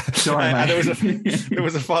that. Sorry, there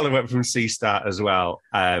was a follow-up from C-Stat as well,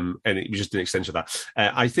 and it was just an extension of that.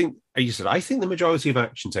 I think the majority of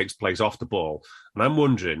action takes place off the ball, and I'm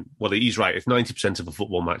wondering, well, he's right, if 90% of a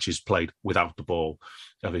football match is played without the ball,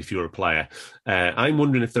 if you're a player, I'm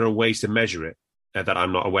wondering if there are ways to measure it that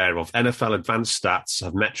I'm not aware of. NFL advanced stats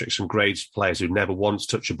have metrics and grades for players who never once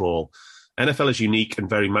touch a ball. NFL is unique and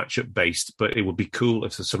very matchup based, but it would be cool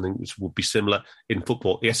if there's something which would be similar in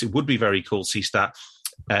football. Yes, it would be very cool, C-Stat.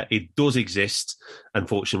 It does exist.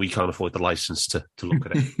 Unfortunately, we can't afford the license to look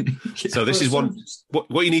at it. So this is one.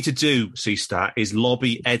 What you need to do, C-Stat, is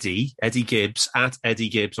lobby Eddie Gibbs at Eddie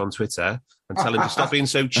Gibbs on Twitter and tell him to stop being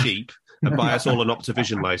so cheap and buy us all an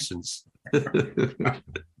Optivision license.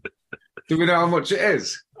 Do we know how much it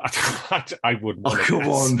is? I wouldn't. Oh, come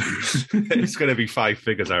on. It's going to be 5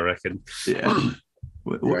 figures, I reckon. Yeah.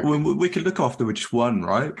 We could look after which one,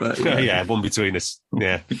 right? But yeah, one between us.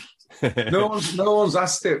 Yeah. no one's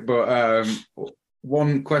asked it, but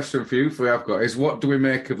one question for you I've got is, what do we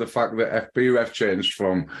make of the fact that FBref changed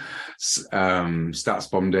from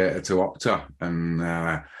StatsBomb data to Opta, and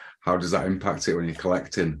how does that impact it when you're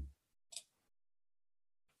collecting?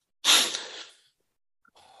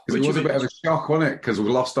 It was a bit of a shock, wasn't it? Because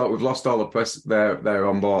we've lost all the press there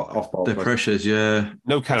on board, off ball. The pressures, yeah.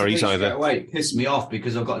 No carries either. It pissed me off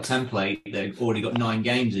because I've got a template. They've already got 9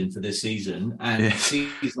 games in for this season, and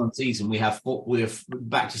season on season we're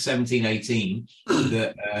back to 17-18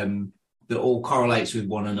 that all correlates with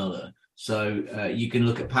one another. So you can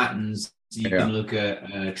look at patterns, you can look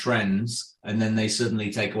at trends, and then they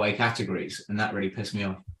suddenly take away categories, and that really pissed me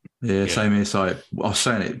off. Yeah, same here. So I was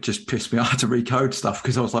saying it just pissed me off to recode stuff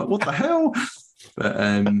because I was like, what the hell? But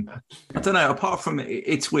I don't know. Apart from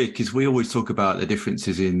it's weird because we always talk about the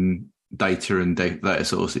differences in data and data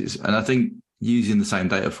sources. And I think using the same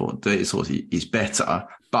data source is better.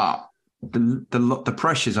 But the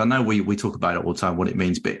pressures, I know we talk about it all the time, what it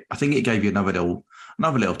means, but I think it gave you another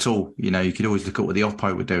little tool. You could always look at what the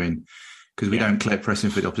off-po were doing because we don't clear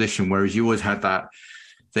pressing for the opposition, whereas you always had that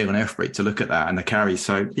thing on F-break to look at that and the carries.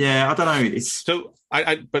 So yeah, I don't know. So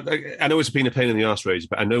I know it's been a pain in the arse, Rose,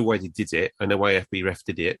 but I know why they did it. I know why FBref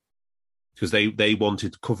did it. because they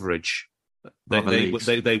wanted coverage.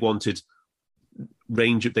 They wanted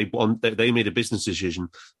range of they made a business decision,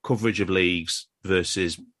 coverage of leagues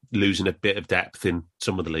versus losing a bit of depth in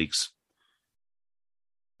some of the leagues.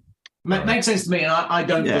 Makes sense to me, and I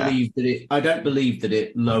don't believe that it. I don't believe that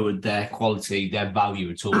it lowered their quality, their value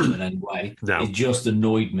at all in any way. No. It just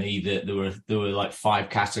annoyed me that there were like 5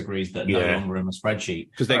 categories that are no longer in my spreadsheet.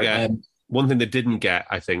 Because they get one thing they didn't get,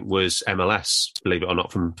 I think, was MLS. Believe it or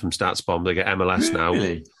not, from StatsBomb, they get MLS now.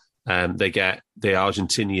 They get the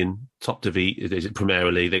Argentinian top division, is it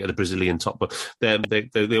Premier League? They get the Brazilian top, but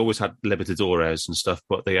they always had Libertadores and stuff.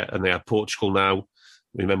 But they have Portugal now.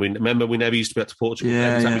 Remember, we never used to be able to Portugal.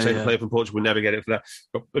 Every time we take a player from Portugal, we never get it for that.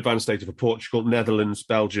 Got advanced data for Portugal, Netherlands,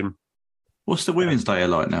 Belgium. What's the women's data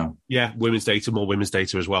like now? Yeah, women's data, more women's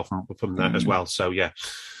data as well from that as well. So yeah,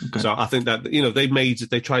 so I think that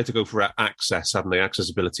they tried to go for access, haven't they?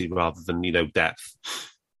 Accessibility rather than depth.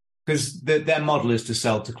 Because their model is to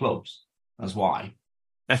sell to clubs. That's why.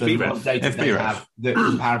 FBref. They have the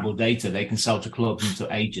comparable data they can sell to clubs and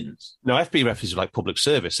to agents. No, FBref is like public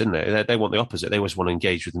service, isn't it? They want the opposite. They always want to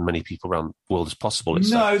engage with as many people around the world as possible.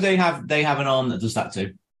 No, they have an arm that does that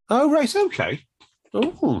too. Oh, right. Okay.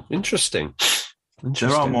 Oh, interesting.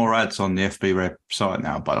 There are more ads on the FBref site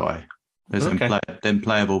now, by the way. There's them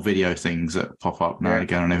playable video things that pop up now and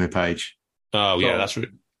again on every page. Oh, yeah, that's right.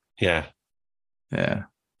 Yeah. Yeah.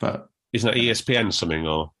 But isn't that ESPN something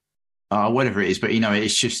or? Whatever it is, but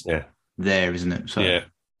it's just there, isn't it? So,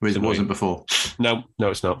 whereas it wasn't before. No,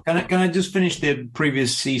 it's not. Can I just finish the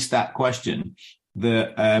previous CStat question?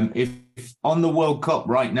 That if on the World Cup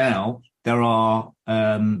right now there are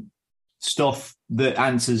stuff that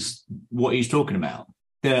answers what he's talking about.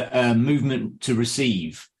 The movement to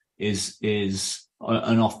receive is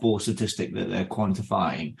an off-ball statistic that they're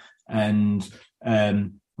quantifying, and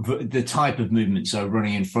the type of movement, so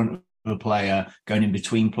running in front of a player, going in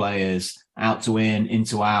between players, out to in,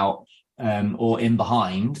 into out, or in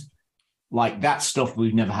behind, like that stuff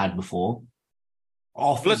we've never had before.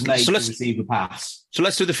 Let's receive a pass. So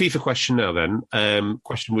let's do the FIFA question now then.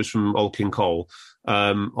 Question was from Old King Cole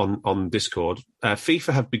on Discord.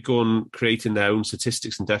 FIFA have begun creating their own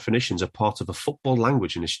statistics and definitions as part of a football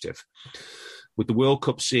language initiative. With the World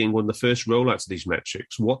Cup seeing one of the first rollouts of these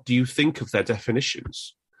metrics, what do you think of their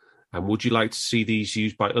definitions? And would you like to see these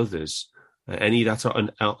used by others? Any that are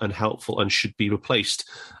unhelpful and should be replaced?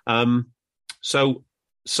 So,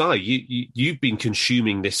 Si, you've been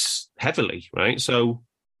consuming this heavily, right? So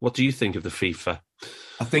what do you think of the FIFA?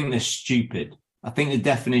 I think they're stupid. I think the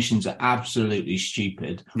definitions are absolutely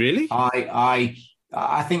stupid. Really? I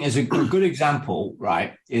think as a good example,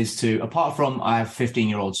 right, is to, apart from I have a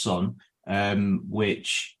 15-year-old son,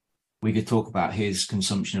 which we could talk about his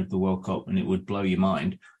consumption of the World Cup and it would blow your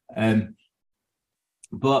mind.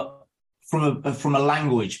 But from a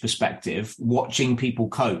language perspective, watching people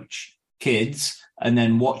coach kids and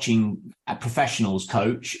then watching professionals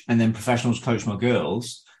coach and then professionals coach my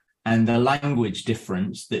girls, and the language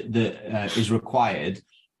difference that is required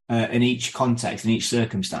in each context, in each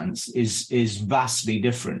circumstance is vastly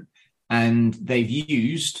different. And they've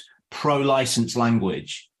used pro-license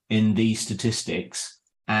language in these statistics,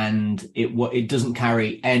 and it doesn't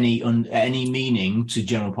carry any meaning to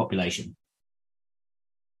general population.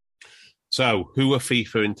 So, who are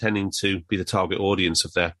FIFA intending to be the target audience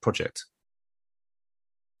of their project?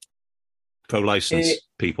 Pro-license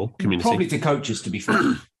people, community? Probably to coaches, to be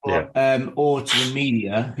fair. Or to the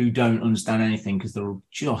media who don't understand anything because they're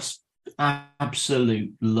just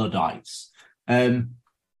absolute Luddites.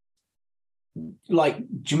 Like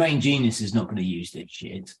Jermaine Genius is not going to use this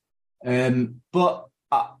shit. But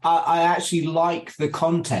I actually like the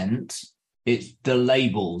content. It's the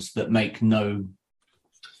labels that make no...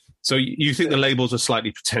 So you think the labels are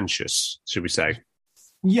slightly pretentious, should we say?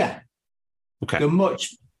 Yeah. Okay. They're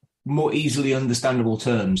much more easily understandable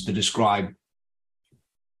terms to describe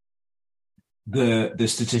the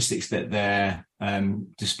statistics that they're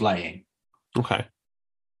displaying. Okay.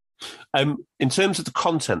 In terms of the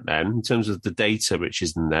content then, in terms of the data which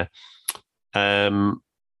is in there, I'm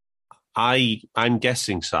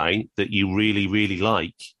guessing, Si, that you really, really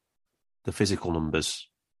like the physical numbers.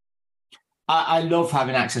 I love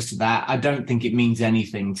having access to that. I don't think it means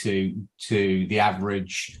anything to the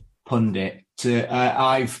average pundit.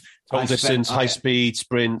 Total distance, high speed,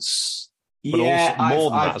 sprints, but yeah, also more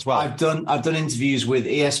than that as well. I've done interviews with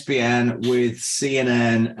ESPN, with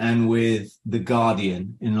CNN, and with The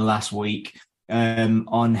Guardian in the last week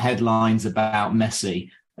on headlines about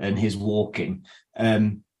Messi and his walking.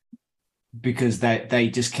 because they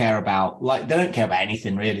just care about, like, they don't care about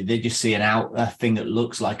anything really. They just see a thing that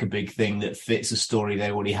looks like a big thing that fits a story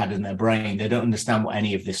they already had in their brain. They don't understand what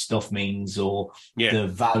any of this stuff means or the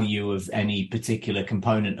value of any particular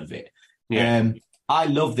component of it. I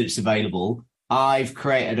love that it's available. I've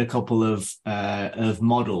created a couple of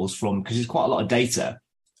models from, because there's quite a lot of data,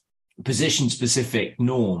 position specific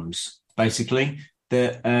norms, basically.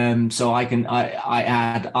 That so I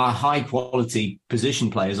add our high quality position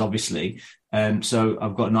players, obviously. So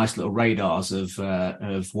I've got nice little radars of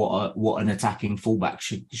what an attacking fullback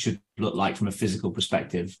should look like from a physical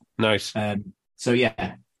perspective. Nice. So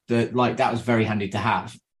yeah, that was very handy to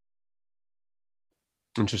have.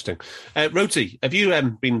 Interesting. Rhodesy, have you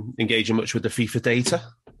been engaging much with the FIFA data?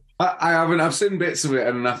 I haven't. I've seen bits of it,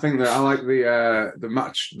 and I think that I like the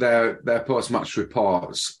match. Their post-match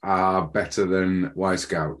reports are better than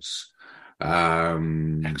Y-Scouts.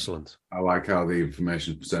 Excellent. I like how the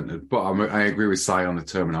information is presented, but I agree with Si on the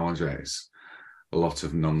terminology. It's a lot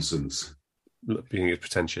of nonsense. Being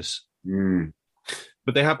pretentious.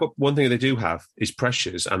 But they have got one thing they do have is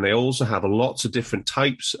pressures, and they also have lots of different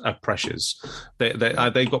types of pressures.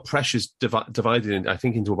 They've got pressures divided in, I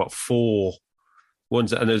think, into about 4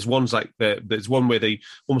 ones, and there's ones like there's one where they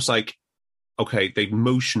almost like, okay, they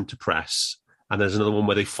motion to press, and there's another one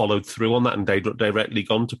where they followed through on that and they directly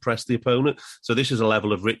gone to press the opponent. So this is a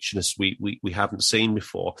level of richness we haven't seen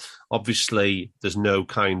before. Obviously, there's no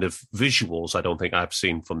kind of visuals. I don't think I've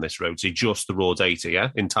seen from this, Rhodesy, just the raw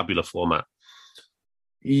data, in tabular format.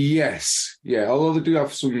 Yes, yeah. Although they do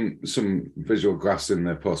have some visual graphs in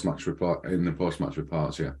their post-match report,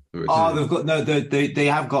 reports, yeah. They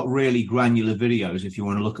have got really granular videos if you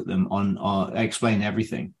want to look at them on explain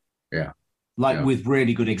everything. Yeah, with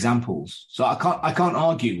really good examples. So I can't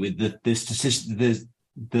argue with the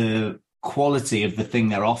quality of the thing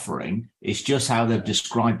they're offering. It's just how they've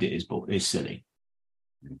described it is silly.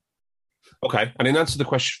 Okay, and in answer to the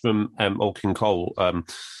question from Olkin Cole.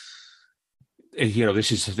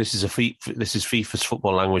 This is FIFA's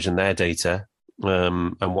football language and their data,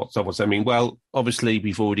 and what's I mean. Well, obviously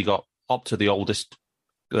we've already got Opta, the oldest.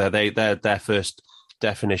 Their first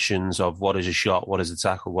definitions of what is a shot, what is a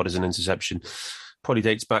tackle, what is an interception, probably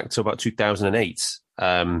dates back to about 2008,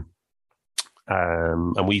 and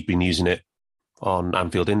we've been using it on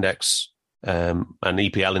Anfield Index and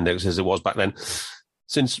EPL Index as it was back then.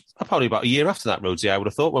 Since probably about a year after that, Rhodesy, I would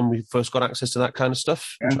have thought, when we first got access to that kind of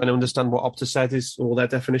stuff, trying to understand what Opta said is all their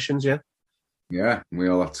definitions, yeah? Yeah, we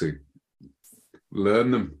all have to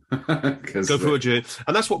learn them. Go through a journey.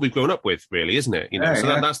 And that's what we've grown up with, really, isn't it?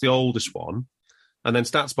 That's the oldest one. And then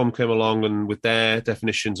StatsBomb came along and with their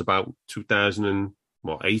definitions about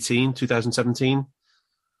 2017.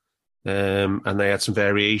 And they had some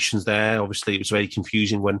variations there. Obviously, it was very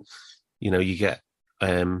confusing when, you get...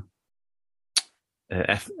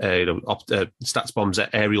 StatsBomb's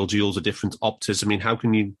aerial duels are different. Optas, I mean, how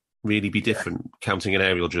can you really be different counting an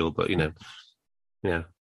aerial duel? But, yeah.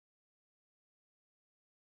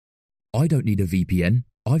 I don't need a VPN.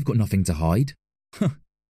 I've got nothing to hide.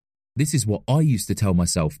 This is what I used to tell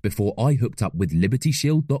myself before I hooked up with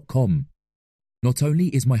LibertyShield.com. Not only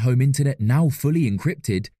is my home internet now fully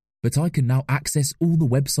encrypted, but I can now access all the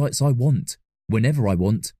websites I want, whenever I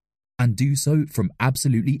want, and do so from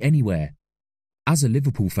absolutely anywhere. As a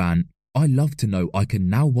Liverpool fan, I love to know I can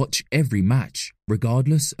now watch every match,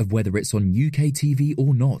 regardless of whether it's on UK TV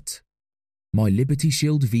or not. My Liberty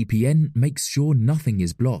Shield VPN makes sure nothing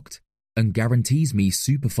is blocked and guarantees me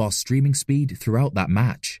super fast streaming speed throughout that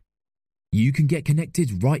match. You can get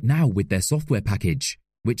connected right now with their software package,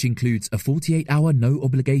 which includes a 48-hour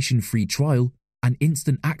no-obligation free trial and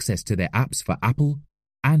instant access to their apps for Apple,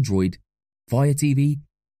 Android, Fire TV,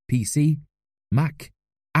 PC, Mac,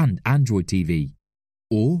 and Android TV.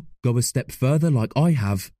 Or go a step further like I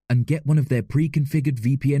have and get one of their pre-configured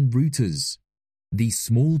VPN routers. These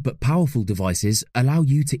small but powerful devices allow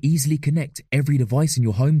you to easily connect every device in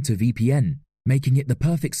your home to VPN, making it the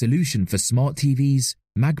perfect solution for smart TVs,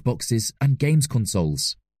 mag boxes, and games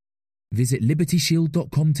consoles. Visit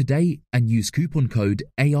LibertyShield.com today and use coupon code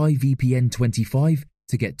AIVPN25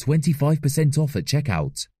 to get 25% off at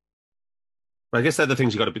checkout. I guess they're the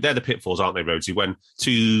things they're the pitfalls, aren't they, Rhodesy? When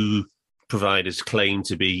two providers claim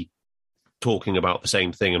to be talking about the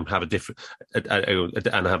same thing and have a different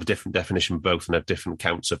definition of both and have different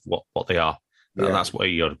counts of what they are. Yeah. That's what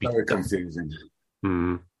you got to be. Very confusing.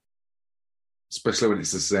 Especially when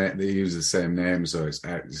it's the same. They use the same name, so it's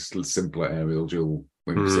just a simpler aerial duel.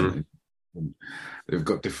 They've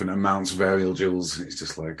got different amounts of aerial duels. It's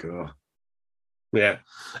just like, yeah.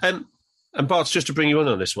 And Bart, just to bring you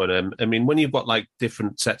on this one, I mean, when you've got like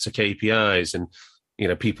different sets of KPIs and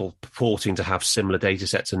people purporting to have similar data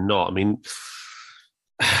sets and not. I mean,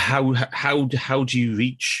 how do you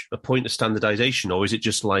reach a point of standardization, or is it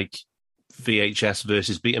just like VHS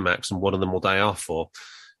versus Betamax and one of them will die off, or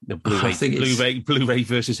Blu-ray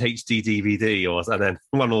versus HD DVD, and then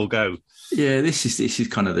one will go? Yeah, this is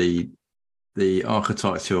kind of the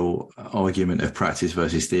archetypal argument of practice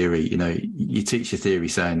versus theory. You teach your theory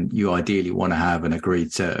saying you ideally want to have an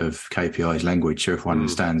agreed set of KPIs language so everyone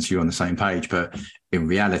understands you're on the same page. But in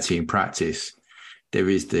reality, in practice, there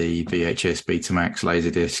is the VHS, Betamax,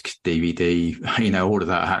 Laserdisc, DVD, all of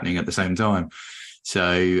that happening at the same time. So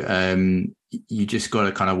you just got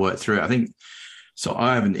to kind of work through it. I think, so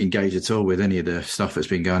I haven't engaged at all with any of the stuff that's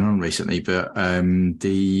been going on recently, but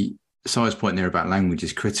the size point there about language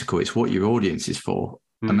is critical. It's what your audience is for.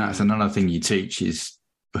 And that's another thing you teach is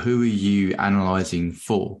who are you analysing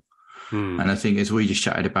for? And I think as we just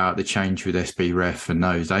chatted about the change with SBRef and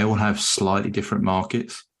those, they all have slightly different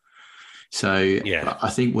markets. So I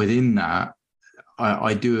think within that,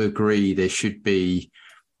 I do agree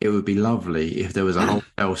it would be lovely if there was a whole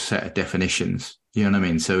else set of definitions. You know what I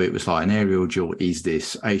mean? So it was like an aerial duel is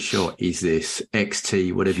this, a shot is this,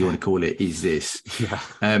 XT, whatever you want to call it, is this.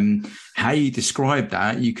 How you describe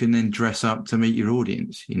that, you can then dress up to meet your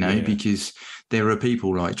audience, because there are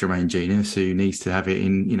people like Jermaine Genius who needs to have it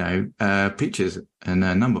in, pictures and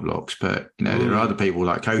number blocks. But, there are other people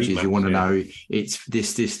like coaches who want to know it's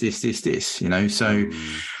this, So,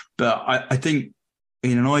 but I think,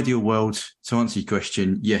 in an ideal world, to answer your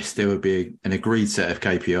question, yes, there would be an agreed set of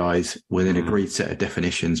KPIs with an agreed set of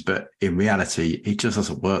definitions. But in reality, it just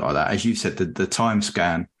doesn't work like that. As you said, the time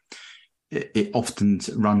scan, it often's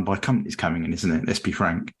run by companies coming in, isn't it? Let's be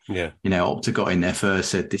frank. Yeah. Opta got in there first,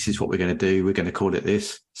 said, this is what we're going to do. We're going to call it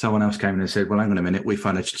this. Someone else came in and said, well, hang on a minute. We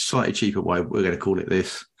found a slightly cheaper way. We're going to call it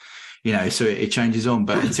this. So it changes on.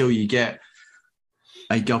 But until you get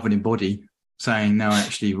a governing body saying, no,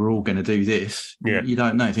 actually, we're all going to do this. You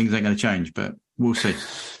don't know. Things ain't going to change, but we'll see.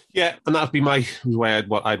 Yeah, and that'd be my way.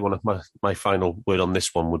 I'd want my final word on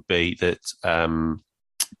this one would be that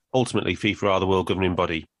ultimately FIFA are the world governing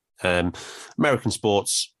body. American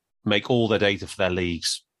sports make all their data for their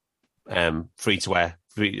leagues free to air,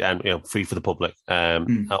 free for the public,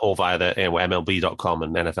 or via the MLB.com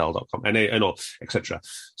and NFL.com and all, etc.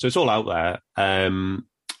 So it's all out there.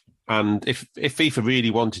 And if FIFA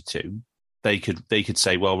really wanted to, they could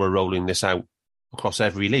say, well, we're rolling this out across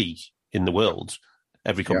every league in the world,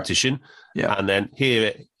 every competition. Yeah. And then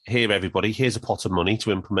here, everybody, here's a pot of money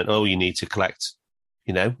to implement. Oh, you need to collect,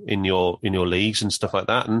 in your leagues and stuff like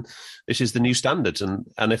that. And this is the new standard.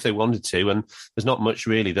 And if they wanted to, and there's not much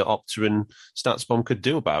really that Opta and StatsBomb could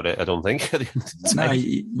do about it, I don't think. No,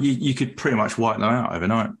 you could pretty much wipe them out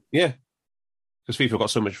overnight. Yeah. Because FIFA got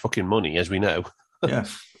so much fucking money, as we know. Yeah.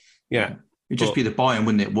 Yeah. It'd just be the buy-in,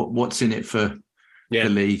 wouldn't it? What's in it for the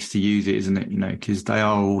leagues to use it, isn't it? Because they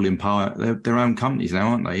are all in power. They're their own companies now,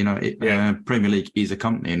 aren't they? Premier League is a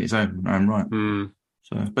company in its own right.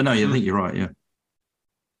 So, but no, I think you're right. Yeah.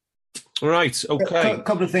 Right. Okay. A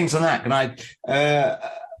couple of things on that. Can I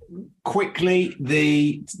quickly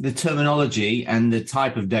the terminology and the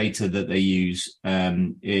type of data that they use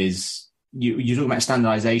is you're talking about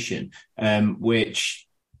standardization, which.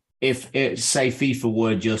 If say FIFA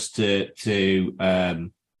were just to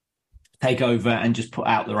take over and just put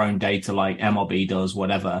out their own data like MLB does,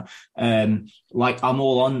 whatever, like I'm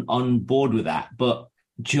all on board with that. But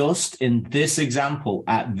just in this example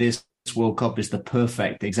at this World Cup is the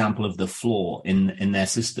perfect example of the flaw in their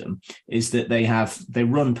system, is that they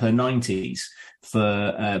run per 90s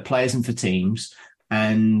for players and for teams,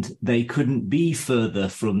 and they couldn't be further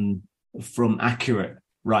from accurate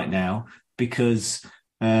right now because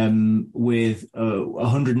with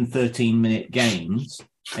 113-minute games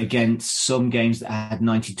against some games that had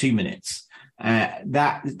 92 minutes.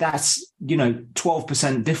 That's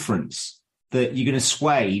 12% difference that you're going to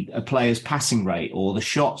sway a player's passing rate or the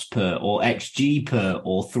shots per or XG per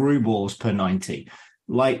or through balls per 90.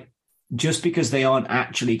 Like, just because they aren't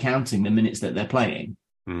actually counting the minutes that they're playing.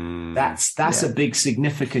 That's a big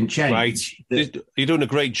significant change. Right. You're doing a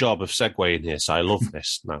great job of segueing here, so I love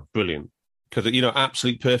this now. Brilliant. Because,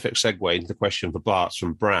 absolute perfect segue into the question for Bart's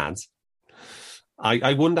from Brad.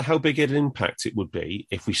 I wonder how big an impact it would be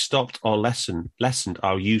if we stopped or lessened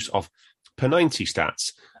our use of per 90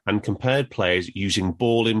 stats and compared players using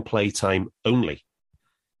ball in play time only.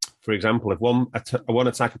 For example, if one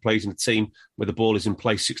attacker plays in a team where the ball is in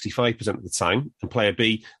play 65% of the time and player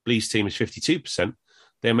B's team is 52%,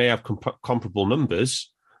 they may have comparable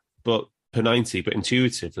numbers, but per 90, but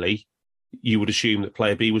intuitively, you would assume that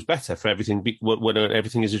player B was better for everything when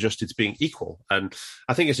everything is adjusted to being equal. And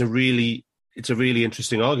I think it's a really it's a really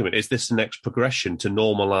interesting argument. Is this the next progression to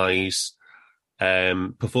normalise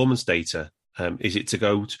performance data? Is it to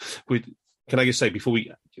go with? Can I just say before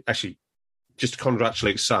we actually just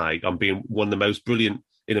congratulate Sai on being one of the most brilliant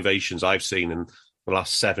innovations I've seen in the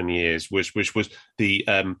last 7 years, which was the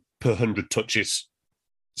per 100 touches.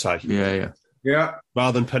 Sai, yeah.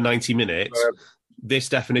 Rather than per 90 minutes, this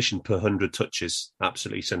definition per 100 touches,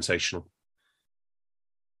 absolutely sensational.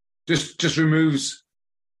 Just removes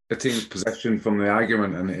a team's possession from the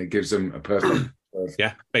argument, and it gives them a perfect.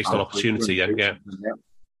 Based on opportunity.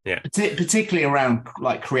 Yeah. Particularly around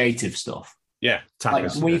like creative stuff. Yeah,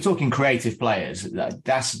 like, when you're talking creative players,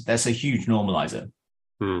 that's a huge normalizer.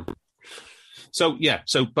 So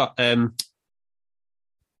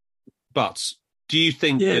but do you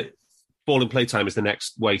think that ball and play time is the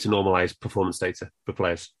next way to normalise performance data for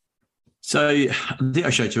players? So I think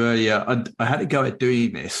I showed you earlier. I had a go at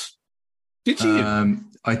doing this. Did you?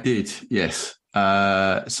 I did. Yes.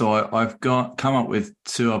 So I've come up with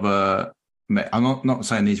two other. I'm not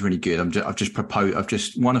saying these are really good. I've just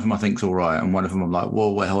proposed. One of them I think's all right, and one of them I'm like, whoa,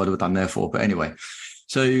 what the hell have I done there for? But anyway,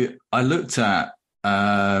 so I looked at.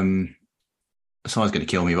 Someone's going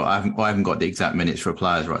to kill me, but I haven't got the exact minutes for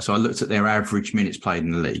players, right? So I looked at their average minutes played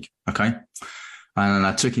in the league, okay, and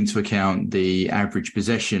I took into account the average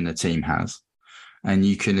possession a team has, and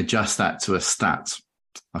you can adjust that to a stat.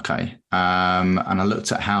 Okay. And I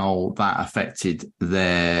looked at how that affected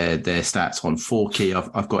their stats on 4 key.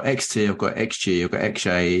 I've got XT, I've got XG, I've got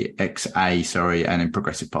XA, and then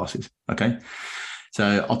progressive passes. Okay.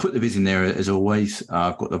 So I'll put the viz in there as always.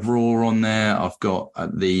 I've got the raw on there. I've got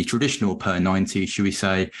the traditional per 90, should we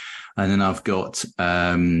say. And then I've got,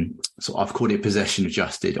 so I've called it possession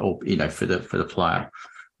adjusted, or, for the player.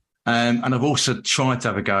 And I've also tried to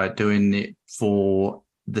have a go at doing it for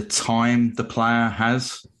the time the player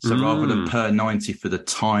has. So rather than per 90 for the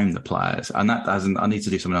time the player has. And that doesn't, I need to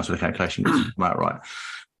do something else with the calculation, which is about right.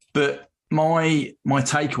 But my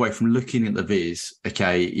takeaway from looking at the viz,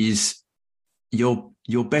 okay, is your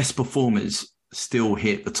best performers still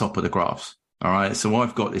hit the top of the graphs. All right. So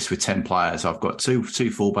I've got this with 10 players. I've got two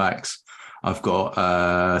fullbacks. I've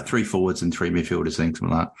got 3 forwards and 3 midfielders, things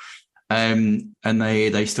like that. And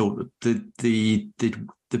they still,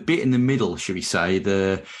 the bit in the middle, should we say,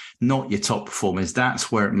 the not your top performers, that's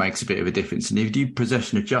where it makes a bit of a difference. And if you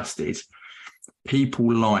possession adjusted,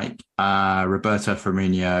 people like Roberto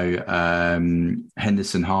Firmino,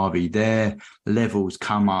 Henderson, Harvey, their levels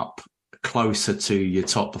come up closer to your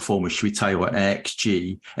top performers. Should we tell you what,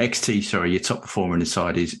 XT, your top performer on the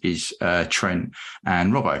side is Trent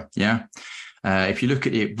and Robbo. Yeah. If you look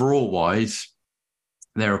at it raw wise,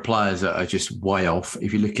 there are players that are just way off.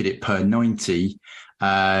 If you look at it per 90,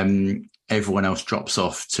 everyone else drops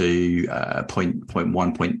off to 0.1,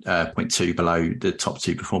 0.2 below the top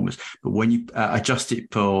 2 performers. But when you adjust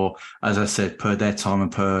it for, as I said, per their time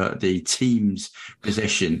and per the team's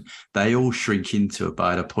possession, they all shrink into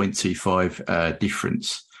about a 0.25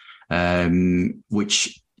 difference,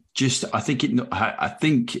 which just I think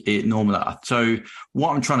it normal. So what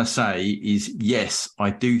I'm trying to say is, yes, I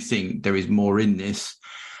do think there is more in this.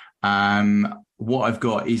 What I've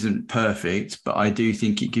got isn't perfect, but I do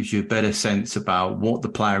think it gives you a better sense about what the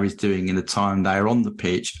player is doing in the time they're on the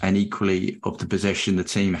pitch, and equally of the possession the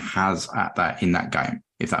team has in that game,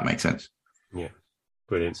 if that makes sense. Yeah,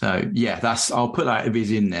 brilliant. So yeah, I'll put that a bit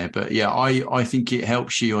in there, but yeah, I think it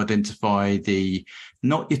helps you identify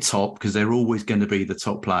not your top, because they're always going to be the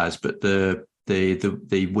top players, but the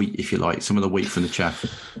wheat, if you like, some of the wheat from the chaff.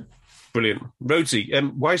 Brilliant. Rhodesy,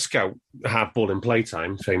 Wyscout have ball in play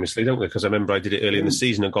time, famously, don't they? Because I remember I did it early in the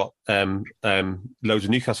season and got loads of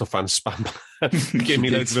Newcastle fans giving me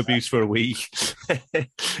loads of abuse for a week.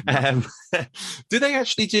 Do they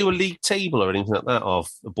actually do a league table or anything like that of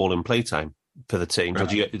ball in play time for the teams?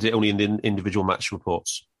 Or is it only in the individual match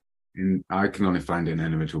reports? I can only find it in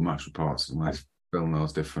individual match reports, unless Phil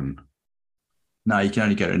knows different. No, you can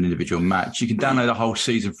only get an individual match. You can download a whole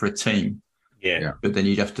season for a team. Yeah. But then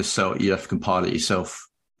you'd have to compile it yourself,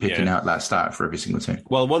 picking out that stat for every single team.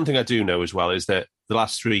 Well, one thing I do know as well is that the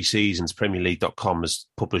last 3 seasons, PremierLeague.com has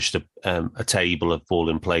published a table of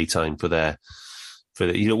ball in play time for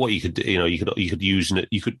what you could do.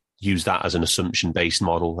 You could use that as an assumption based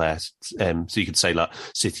model there. So you could say like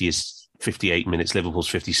City is 58 minutes, Liverpool's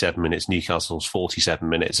 57 minutes, Newcastle's 47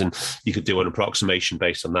 minutes, and you could do an approximation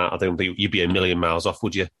based on that. I don't think you'd be a million miles off,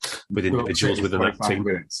 would you, with individuals within that team?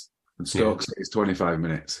 Minutes. And Stokes is 25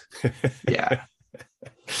 minutes. Yeah,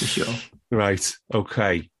 for sure. Right.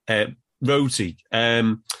 Okay. Rhodesy,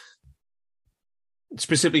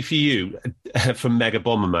 specifically for you, from Mega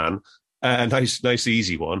Bomberman, A nice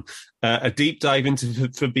easy one. A deep dive into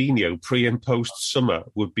Fabinho pre and post summer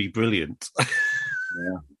would be brilliant.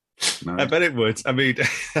 Yeah, nice. I bet it would. I mean,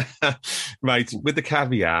 right, with the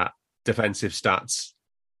caveat, defensive stats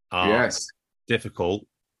are difficult.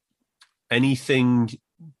 Anything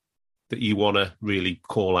that you want to really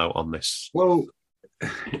call out on this? Well,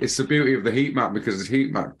 it's the beauty of the heat map, because his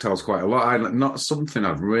heat map tells quite a lot. Not something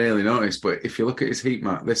I've really noticed, but if you look at his heat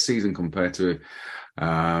map this season compared to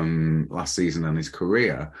last season and his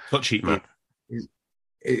career, touch heat map.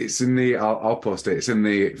 It's in the. I'll post it. It's in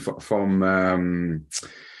the from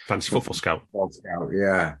Fantasy Football Scout.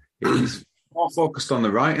 Yeah, he's more focused on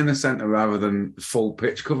the right in the centre rather than full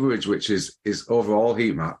pitch coverage, which is overall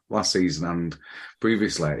heat map last season and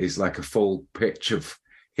previously is like a full pitch of.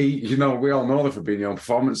 We all know the Fabinho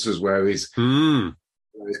performances where his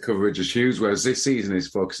coverage is huge, whereas this season he's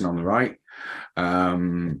focusing on the right.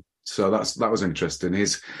 So that was interesting.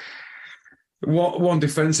 His one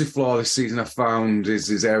defensive flaw this season I found is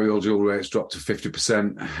his aerial duel rates dropped to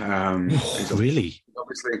 50%. He's really?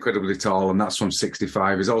 Obviously incredibly tall, and that's from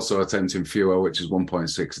 65. He's also attempting fewer, which is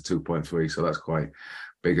 1.6 to 2.3, so that's quite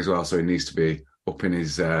big as well. So he needs to be up in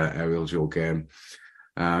his aerial duel game.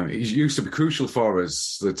 He used to be crucial for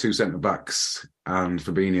us, the two centre-backs and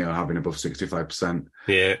Fabinho having above 65%.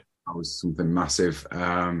 Yeah. That was something massive.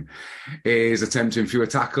 He's attempting fewer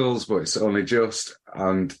tackles, but it's only just.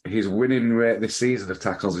 And his winning rate this season of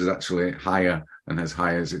tackles is actually higher, and as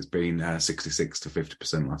high as it's been 66 to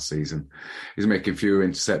 50% last season. He's making fewer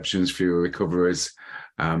interceptions, fewer recoveries,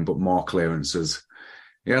 but more clearances.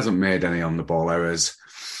 He hasn't made any on-the-ball errors.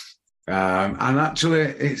 And actually,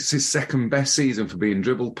 it's his second best season for being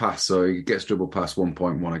dribbled past. So he gets dribbled past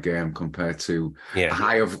 1.1 a game compared to a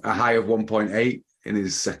high of 1.8 in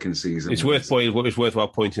his second season. It's worthwhile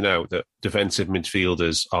pointing out that defensive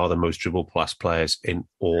midfielders are the most dribble past players in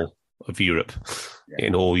all of Europe,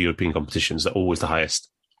 in all European competitions. They're always the highest.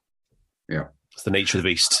 Yeah, it's the nature of the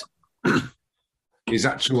beast. His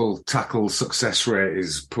actual tackle success rate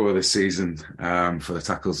is poor this season for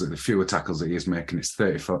the fewer tackles that he is making. It's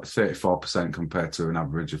 34% compared to an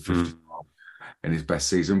average of 54 in his best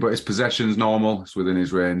season. But his possession's normal. It's within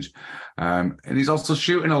his range. And he's also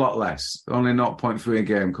shooting a lot less, only 0.3 a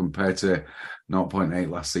game compared to 0.8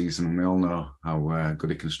 last season. And we all know how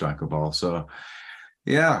good he can strike a ball. So,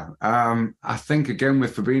 yeah, I think, again,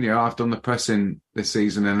 with Fabinho, I've done the pressing this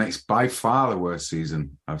season, and it's by far the worst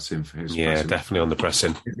season I've seen for his pressing. Definitely on the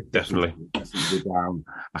pressing. Definitely. Down.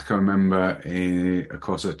 I can remember, of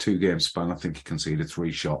course, a 2-game span, I think he conceded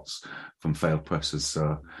 3 shots from failed presses.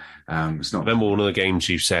 So it's not... I remember one of the games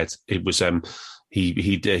you said, it was...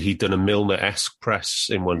 He'd done a Milner-esque press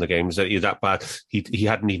in one of the games. That bad. He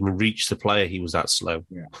hadn't even reached the player. He was that slow.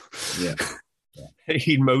 Yeah.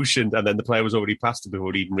 He motioned, and then the player was already past him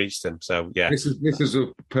before he even reached him. So yeah, this is a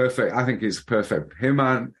perfect. I think it's perfect. Him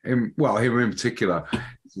in particular,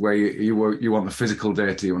 where you want the physical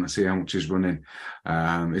data. You want to see how much he's running.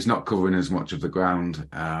 He's not covering as much of the ground,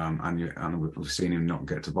 and we've seen him not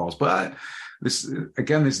get to balls. But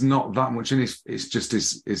there's not that much in his. It's just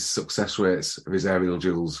his success rates of his aerial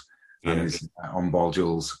duels. And his on-ball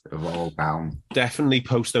duels are all down. Definitely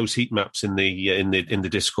post those heat maps in the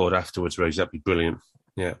Discord afterwards, Rose. That'd be brilliant.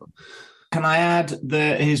 Yeah. Can I add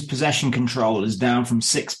that his possession control is down from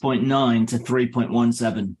 6.9 to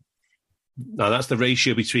 3.17? Now that's the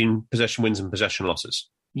ratio between possession wins and possession losses.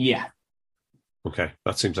 Yeah. Okay,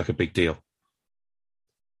 that seems like a big deal.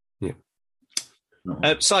 Yeah.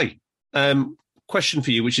 Si, question for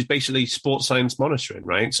you, which is basically sports science monitoring,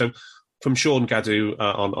 right? So, from Sean Gadu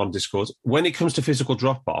on Discord, when it comes to physical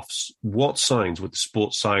drop-offs, what signs would the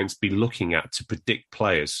sports science be looking at to predict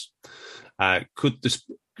players? And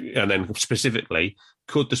then specifically,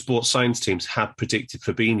 could the sports science teams have predicted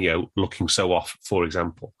Fabinho looking so off, for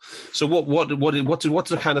example? So what are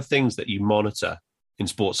the kind of things that you monitor in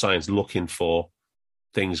sports science, looking for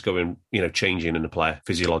things going, changing in a player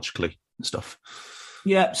physiologically and stuff?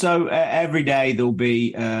 Yeah, so every day there'll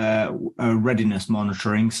be a readiness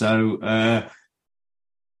monitoring. So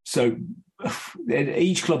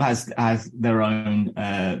each club has their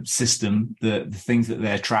own system, the things that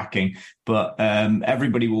they're tracking, but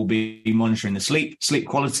everybody will be monitoring the sleep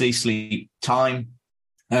quality, sleep time.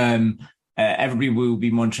 Everybody will be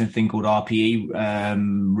monitoring a thing called RPE,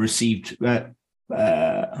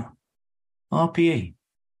 RPE.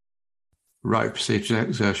 Rate of perceived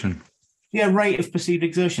exertion. Yeah, rate of perceived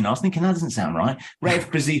exertion. I was thinking that doesn't sound right. Rate of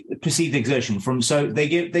perceived exertion so they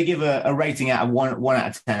give a rating out of 1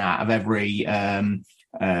 out of 10 out of every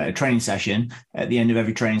training session at the end of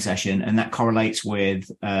every training session, and that correlates with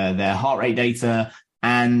their heart rate data,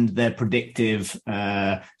 and their predictive.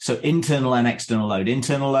 So internal and external load.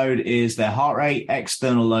 Internal load is their heart rate.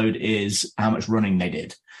 External load is how much running they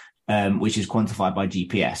did, which is quantified by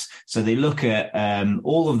GPS. So they look at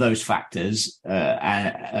all of those factors,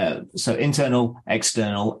 so internal,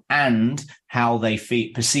 external, and how they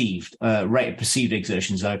perceived, rate of perceived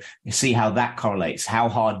exertion. So you see how that correlates. How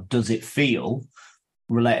hard does it feel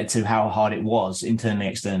related to how hard it was internally,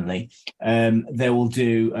 externally. They will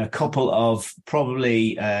do a couple of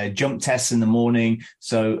probably jump tests in the morning.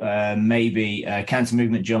 So maybe a counter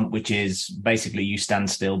movement jump, which is basically you stand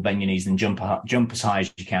still, bend your knees, and jump as high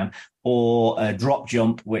as you can, or a drop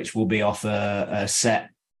jump, which will be off a set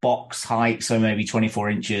box height. So maybe 24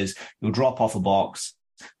 inches, you'll drop off a box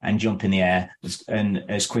and jump in the air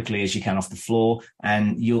as quickly as you can off the floor.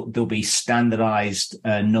 And there'll be standardized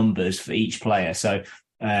numbers for each player. So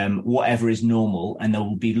whatever is normal, and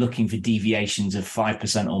they'll be looking for deviations of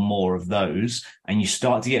 5% or more of those. And you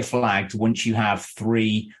start to get flagged once you have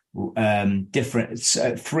three of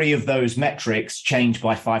those metrics change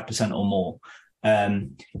by 5% or more.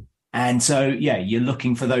 And so, yeah, you're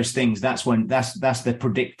looking for those things. That's the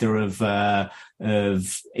predictor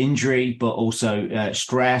of injury, but also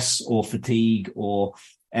stress or fatigue or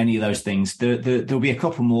any of those things. There'll be a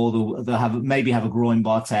couple more. They'll have a groin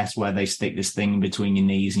bar test where they stick this thing in between your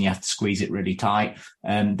knees and you have to squeeze it really tight.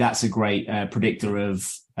 That's a great predictor of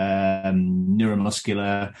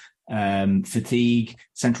neuromuscular fatigue,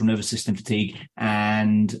 central nervous system fatigue,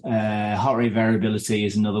 and heart rate variability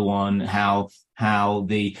is another one. How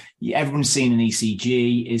everyone's seen an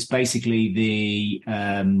ECG is basically the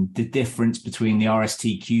difference between the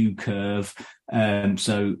RSTQ curve.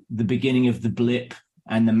 So the beginning of the blip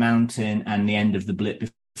and the mountain and the end of the blip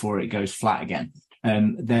before it goes flat again.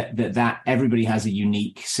 That everybody has a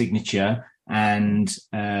unique signature, and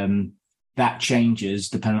that changes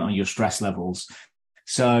depending on your stress levels.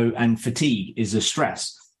 So, and fatigue is a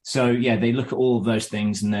stress. So yeah, they look at all of those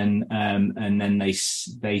things, and then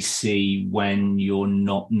they see when you're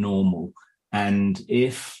not normal. And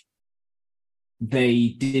if they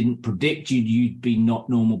didn't predict you'd be not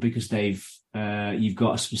normal because you've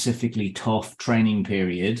got a specifically tough training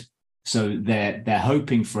period, so they're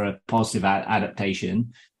hoping for a positive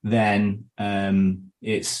adaptation, then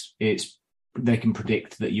it's they can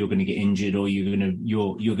predict that you're going to get injured, or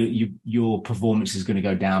your performance is going to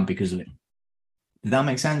go down because of it. Did that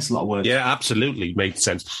make sense? A lot of words. Yeah, absolutely made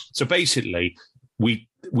sense. So basically, we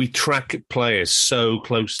track players so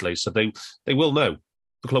closely, so they will know.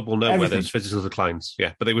 The club will know Everything. whether it's physical declines.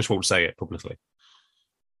 Yeah, but they just won't say it publicly.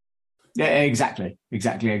 Yeah, exactly.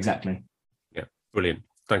 Yeah, brilliant.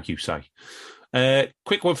 Thank you, Si.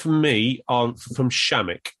 Quick one from me from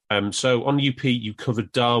Shamik. So on UP, you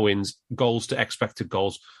covered Darwin's goals to expected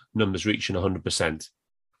goals numbers reaching 100%.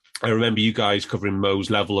 I remember you guys covering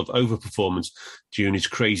Mo's level of overperformance during his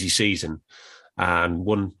crazy season, and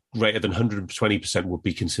one greater than 120% would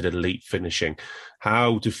be considered elite finishing.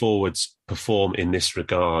 How do forwards perform in this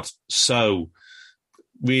regard? So,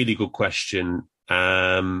 really good question.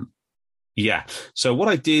 Yeah. So what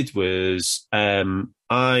I did was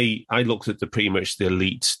I looked at pretty much the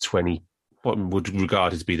elite 20, what would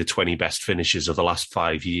regarded to be the 20 best finishers of the last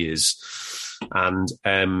 5 years, and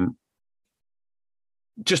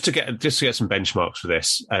just to get some benchmarks for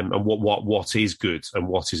this, and what is good and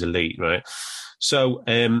what is elite, right? So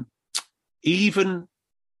even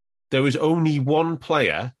there is only one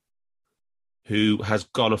player who has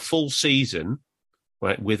gone a full season,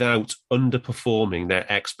 right, without underperforming their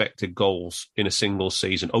expected goals in a single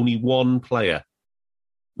season. Only one player,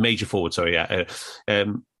 major forward. Sorry, yeah.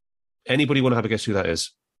 Anybody want to have a guess who that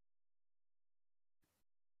is?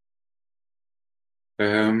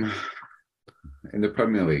 In the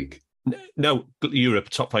Premier League? No, Europe,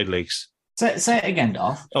 top 5 leagues. Say it again,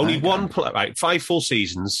 Darth. Only one player, right? 5 full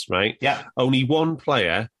seasons, right? Yeah. Only one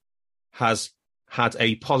player has had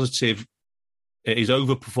a positive, is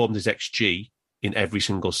overperformed his XG in every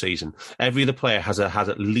single season. Every other player has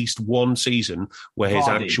at least one season where his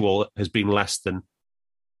actual has been less than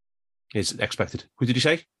his expected. Who did you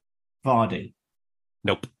say? Vardy.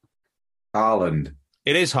 Nope. Haaland.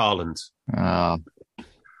 It is Haaland.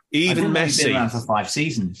 Even Messi been around for 5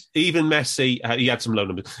 seasons. Even Messi, he had some low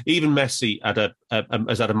numbers. Even Messi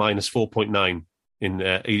has had a minus 4.9 in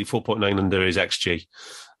 4.9 under his XG.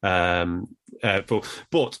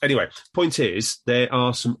 But anyway, point is there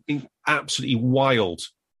are some absolutely wild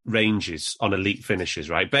ranges on elite finishes.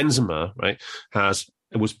 Right, Benzema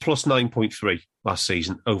was plus 9.3 last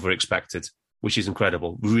season over expected, which is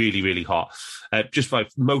incredible. Really, really hot. Just like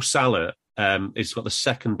Mo Salah, it's got the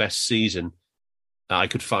second best season I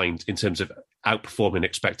could find in terms of outperforming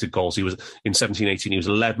expected goals. He was in 17-18. He was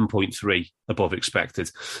 11.3 above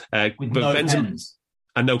expected. With no pens.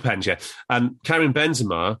 And no pens, yeah. And Karim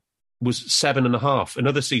Benzema was 7.5.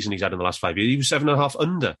 Another season he's had in the last 5 years. He was 7.5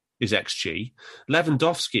 under his XG.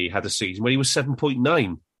 Lewandowski had a season where he was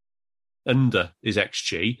 7.9 under his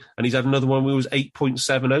XG, and he's had another one where he was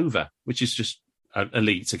 8.7 over, which is just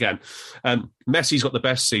elite again. Messi's got the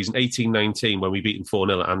best season, 18-19, when we beat him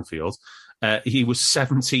 4-0 at Anfield. He was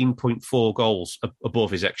 17.4 goals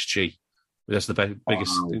above his XG. That's the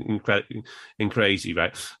biggest in crazy,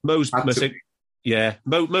 right? Mo's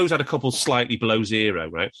had a couple slightly below zero,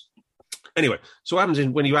 right? Anyway, so what happens is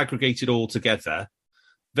when you aggregate it all together,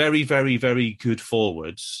 very, very, very good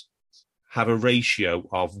forwards have a ratio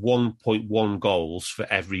of 1.1 goals for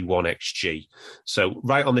every 1 XG. So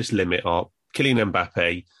right on this limit are Kylian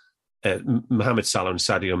Mbappe, Mohamed Salah and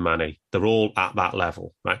Sadio Mane. They're all at that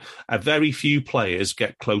level, right? A very few players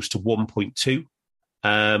get close to 1.2.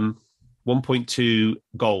 1.2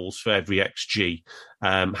 goals for every XG.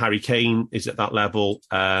 Harry Kane is at that level.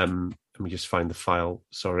 Let me just find the file.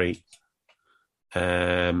 Sorry.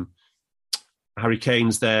 Harry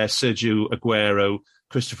Kane's there, Sergio Aguero,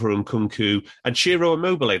 Christopher Nkunku, and Ciro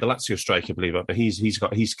Immobile, the Lazio striker, believe it.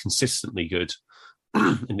 He's consistently good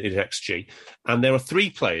in his XG. And there are 3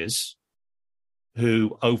 players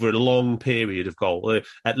who, over a long period of goal,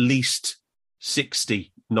 at least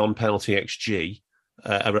 60 non-penalty XG,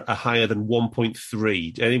 are higher than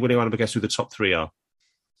 1.3. Anybody want to guess who the top 3 are?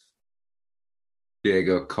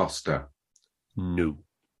 Diego Costa. No.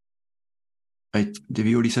 Have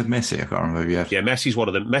you already said Messi? I can't remember yet. Yeah, Messi's one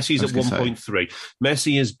of them. Messi's at 1.3.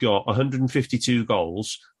 Messi has got 152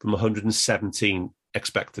 goals from 117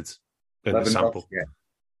 expected in the sample. Yeah.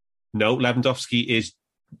 No, Lewandowski is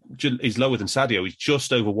lower than Sadio. He's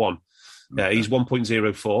just over 1. He's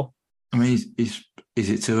 1.04. I mean, is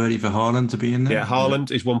it too early for Haaland to be in there? Yeah,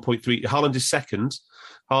 Haaland is 1.3. Haaland is second.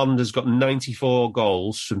 Haaland has got 94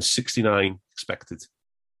 goals from 69 expected.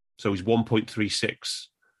 So he's 1.36.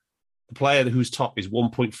 The player who's top is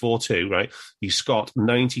 1.42, right? He's got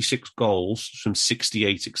 96 goals from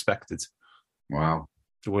 68 expected. Wow.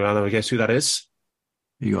 Do we want to guess who that is?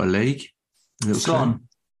 You got a league? Son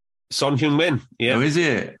Heung-min. Yeah. Oh, is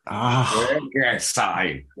it? Yes,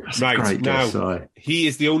 right. Now, he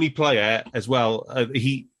is the only player as well.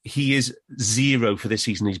 He is 0 for this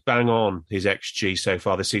season. He's bang on his XG so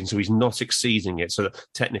far this season, so he's not exceeding it. So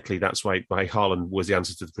technically, that's why Haaland was the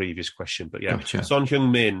answer to the previous question. But yeah, gotcha. Son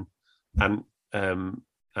Heung-min and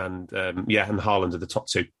Haaland are the top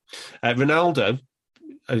 2. Ronaldo,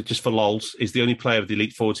 just for lols, is the only player of the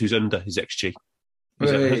elite forwards who's under his XG.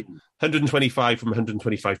 He's at 125 from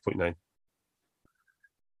 125.9.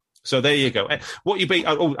 So there you go. What you beat?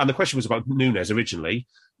 Oh, and the question was about Nunes originally.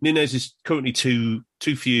 Nunes is currently too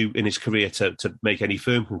few in his career to make any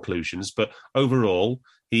firm conclusions, but overall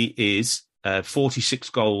he is 46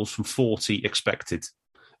 goals from 40 expected,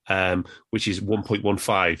 which is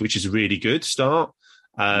 1.15, which is a really good start.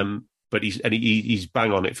 But he's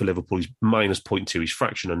bang on it for Liverpool. He's minus 0.2. He's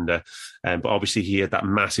fraction under. But obviously he had that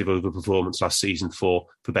massive overperformance last season for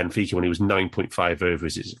Benfica when he was 9.5 over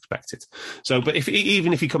as is expected. So, but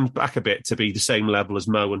even if he comes back a bit to be the same level as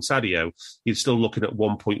Mo and Sadio, you're still looking at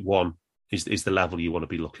 1.1 is the level you want to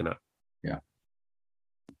be looking at. Yeah.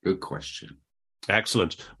 Good question.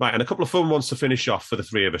 Excellent. Right, and a couple of fun ones to finish off for the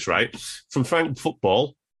 3 of us, right? From Frank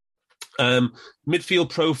Football. Midfield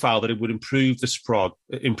profile that it would improve the squad,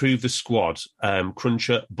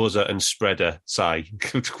 cruncher, buzzer and spreader,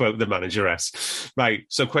 to quote the manageress. Right,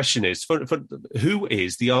 so question is, for who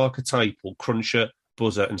is the archetypal cruncher,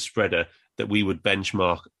 buzzer and spreader that we would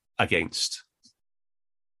benchmark against?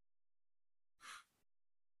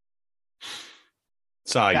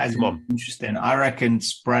 Come on. Interesting. I reckon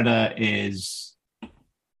spreader is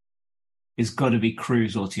got to be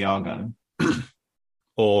Cruz or Thiago.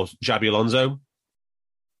 Or Xabi Alonso?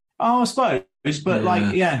 Oh, I suppose, but I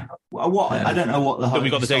don't know what the whole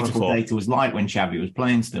data was like when Xabi was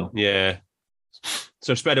playing still. Yeah.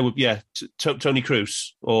 So spreader would, Tony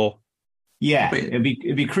Cruz or... Yeah, it'd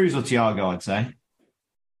be Cruz or Thiago, I'd say.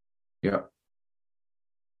 Yeah.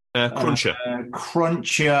 Cruncher.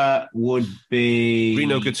 Cruncher would be...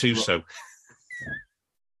 Rino Gattuso.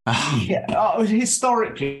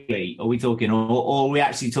 Historically, are we talking, or are we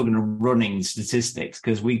actually talking running statistics?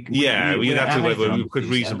 Because we could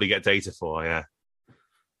reasonably get data for, yeah.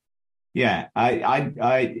 Yeah,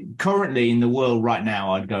 I currently in the world right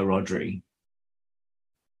now, I'd go Rodri.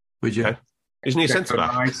 Would you? Okay. Isn't he a centre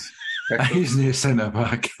back? Isn't he a centre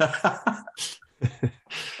back?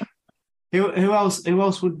 Who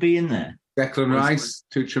else would be in there? Declan Rice,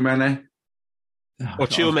 Tuchemene. Or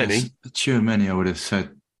Tchouaméni. Tchouaméni, I would have said.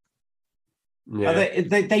 Yeah.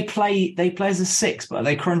 They play as a 6, but are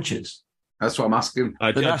they crunchers? That's what I'm asking.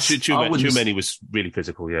 Tchouaméni was really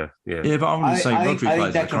physical, yeah. Yeah, but I wouldn't say Rodri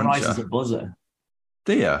plays as a Declan Rice is a cruncher. buzzer.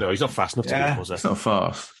 Do you? No, he's not fast enough to be a buzzer. He's not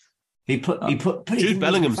fast. Jude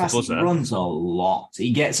Bellingham's the buzzer. He runs a lot.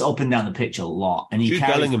 He gets up and down the pitch a lot. And Jude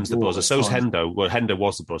Bellingham's the buzzer. So's Hendo. Well, Hendo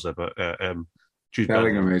was the buzzer, but Jude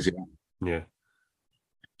Bellingham is, yeah.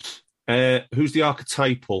 Who's the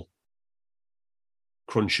archetypal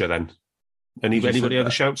cruncher then? Anybody other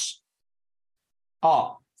shouts?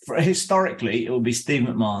 Historically, it would be Steve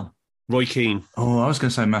McMahon. Roy Keane. Oh, I was going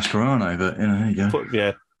to say Mascherano, but there you go.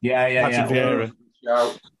 Yeah. Patrick Vieira.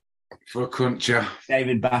 Shout for a cruncher.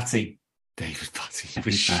 David Batty. He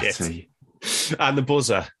was shit. And the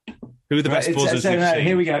buzzer. Who are the best buzzers?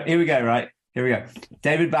 Here we go. Right, here we go.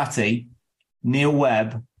 David Batty, Neil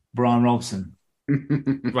Webb, Brian Robson.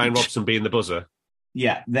 Ryan Robson being the buzzer.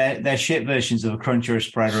 Yeah, they're shit versions of a cruncher, a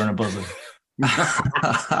spreader, and a buzzer.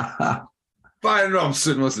 Brian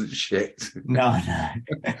Robson wasn't shit. No.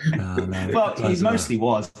 Well, he mostly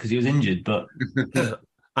was because he was injured, but.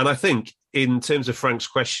 And I think in terms of Frank's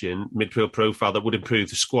question, midfield profile that would improve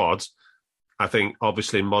the squad, I think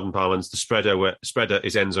obviously in modern parlance, the spreader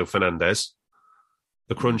is Enzo Fernandez.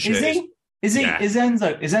 The cruncher is he? Yeah. Is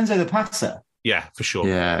Enzo the passer? Yeah, for sure.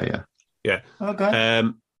 Yeah.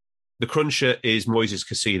 Okay. The cruncher is Moises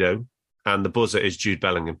Caicedo, and the buzzer is Jude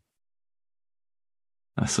Bellingham.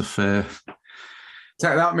 That's a fair.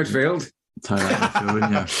 Take that midfield.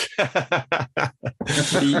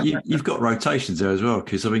 You've got rotations there as well,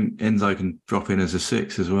 because I think Enzo can drop in as a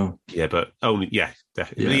 6 as well. Yeah, but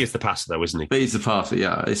definitely. But he is the passer though, isn't he? But he's the passer,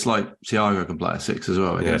 yeah. It's like Thiago can play a 6 as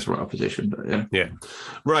well against the right opposition, but yeah.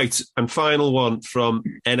 Right, and final one from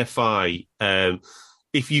NFI.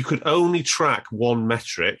 If you could only track one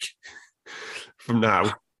metric from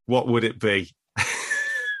now, what would it be?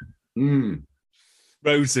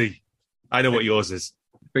 Rosie, I know what yours is.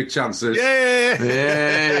 Big chances. Yay!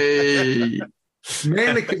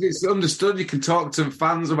 Mainly because it's understood. You can talk to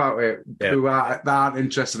fans about it who aren't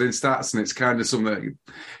interested in stats, and it's kind of something that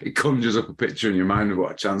it conjures up a picture in your mind of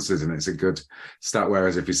what a chance is, and it's a good start.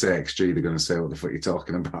 Whereas if you say XG, they're going to say, what the fuck are you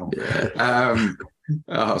talking about?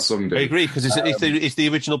 Someday. I agree, because it's the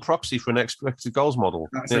original proxy for an expected goals model.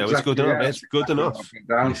 Exactly, it's good enough. It's good enough.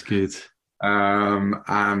 It's good.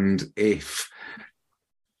 And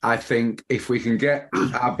I think if we can get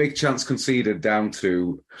our big chance conceded down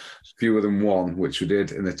to fewer than 1, which we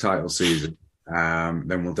did in the title season,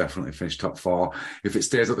 then we'll definitely finish top 4. If it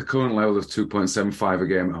stays at the current level of 2.75 a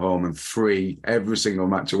game at home and 3 every single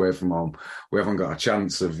match away from home, we haven't got a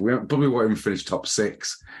chance of. We probably won't even finish top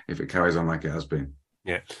 6 if it carries on like it has been.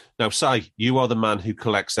 Yeah. Now, Si, you are the man who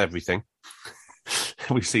collects everything.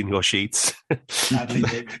 We've seen your sheets.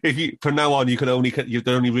 If you, from now on, you've the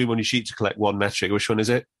only room on your sheet to collect one metric. Which one is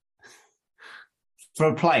it? For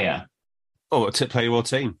a player? Oh, a player or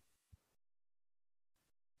team.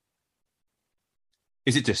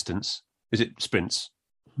 Is it distance? Is it sprints?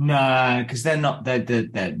 No, because they're not. They're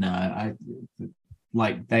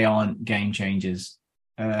they aren't game changers.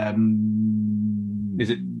 Is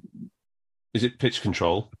it pitch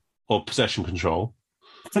control or possession control?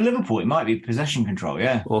 For Liverpool, it might be possession control,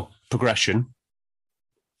 yeah. Or progression.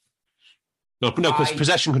 No, because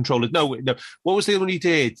possession control is... No. What was the other one you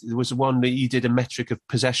did? There was one that you did a metric of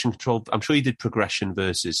possession control. I'm sure you did progression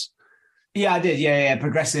versus... Yeah, I did. Yeah.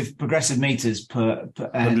 Progressive meters per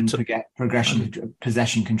progression,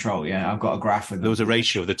 possession control. Yeah, I've got a graph with them. There was a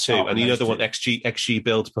ratio of the two. And you know the one, XG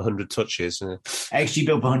build per 100 touches. XG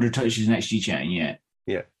build per 100 touches and XG chain, yeah.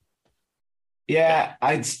 Yeah. Yeah,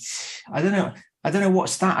 I don't know. I don't know what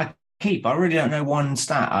stat I keep. I really don't know one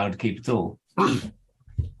stat I would keep at all.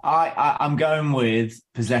 I'm going with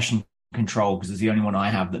possession control because it's the only one I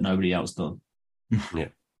have that nobody else does. Yeah.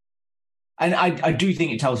 And I do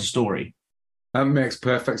think it tells a story. That makes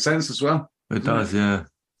perfect sense as well. It does, yeah.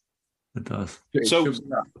 It does. So,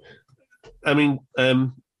 I mean,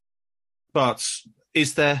 but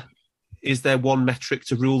is there one metric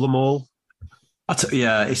to rule them all? So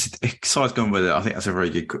I was going with it. I think that's a very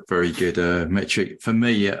good metric. For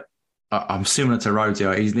me, I'm similar to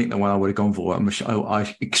Rodio. He's nicked the one I would have gone for.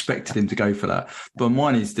 I expected him to go for that. But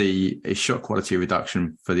mine is the shot quality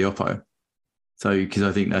reduction for the Oppo. So, because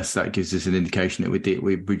I think that gives us an indication that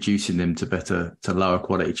we're reducing them to lower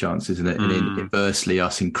quality chances, and inversely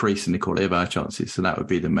us increasing the quality of our chances. So that would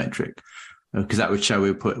be the metric, because that would show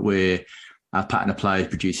our pattern of play is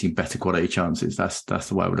producing better quality chances. That's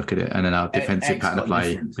the way we look at it. And then our defensive pattern of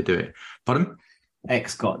play to do it. Pardon?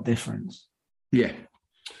 X got difference. Yeah.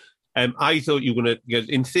 I thought you were going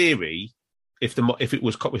to, in theory, if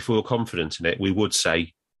we were confident in it, we would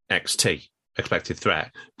say XT, expected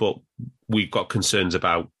threat. But we've got concerns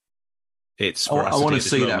about its veracity. I want to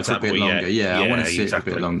see that for a bit longer. I want to see it a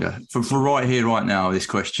bit longer. For right here, right now, this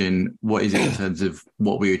question, what is it in terms of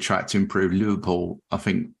what we would track to improve Liverpool? I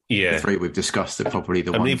think the three we've discussed are probably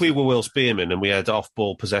the ones. If we were Will Spearman and we had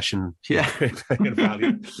off-ball possession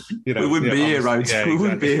value, we wouldn't be here, Rhodes. We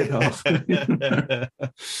wouldn't be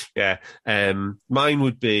here. Mine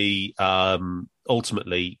would be,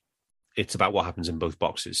 ultimately, it's about what happens in both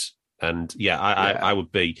boxes. And, I'd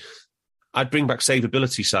bring back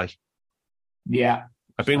savability, say. Yeah,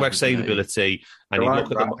 I bring back savability, and you'd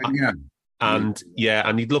look at and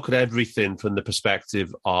you'd look at everything from the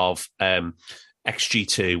perspective of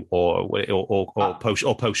XG2 or post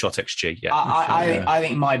shot XG. Yeah, I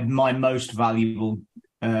think my most valuable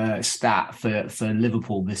stat for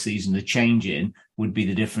Liverpool this season, the change in, would be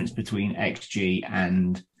the difference between XG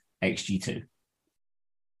and XG2.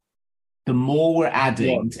 The more we're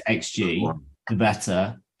adding to XG, the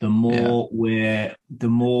better. The more we're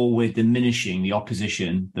diminishing the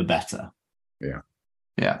opposition, the better. Yeah.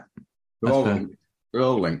 They're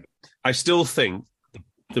all linked. I still think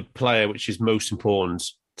the player which is most important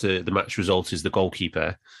to the match result is the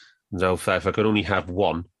goalkeeper. So if I could only have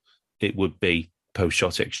one, it would be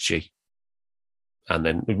post-shot XG. And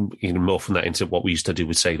then morph from that into what we used to do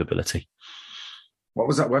with savability. What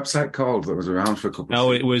was that website called that was around for a couple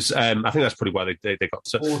of years? It was, I think that's probably why they got...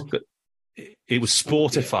 It was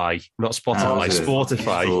Sportify, not Spotify.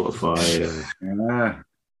 Sportify. Yeah.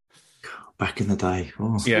 Back in the day.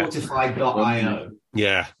 Sportify.io.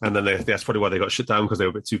 Yeah, and then that's probably why they got shut down, because they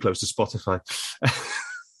were a bit too close to Spotify.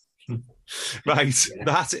 Right,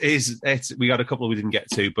 that is it. We got a couple we didn't get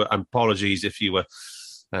to, but apologies if you were...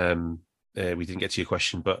 we didn't get to your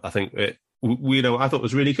question, but I think, I thought it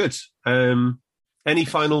was really good. Any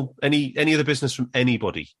other business from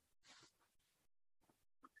anybody?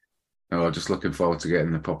 No, just looking forward to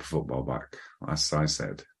getting the proper football back, as I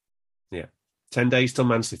said. Yeah. 10 days till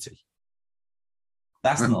Man City.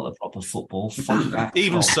 That's not the proper football.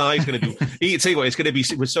 Even Sai is going to be... Tell you what, it's going to be...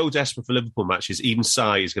 We're so desperate for Liverpool matches, even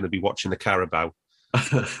Sai is going to be watching the Carabao.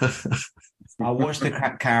 I watch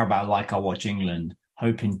the Carabao like I watch England,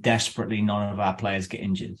 hoping desperately none of our players get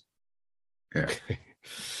injured. Yeah.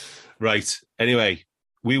 Right. Anyway,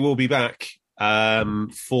 we will be back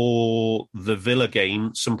for the Villa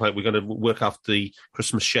game. Some point we're going to work off the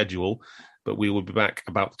Christmas schedule, but we will be back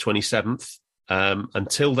about the 27th.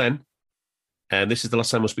 Until then, and this is the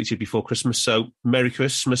last time we'll speak to you before Christmas. So Merry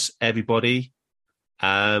Christmas, everybody.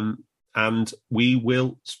 And we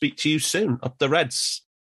will speak to you soon. Up the Reds.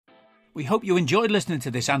 We hope you enjoyed listening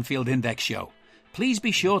to this Anfield Index show. Please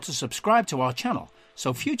be sure to subscribe to our channel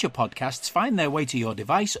so future podcasts find their way to your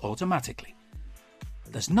device automatically.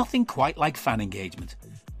 There's nothing quite like fan engagement,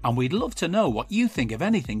 and we'd love to know what you think of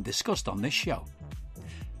anything discussed on this show.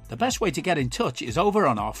 The best way to get in touch is over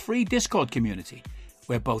on our free Discord community,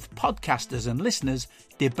 where both podcasters and listeners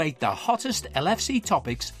debate the hottest LFC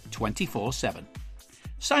topics 24/7.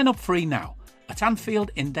 Sign up free now at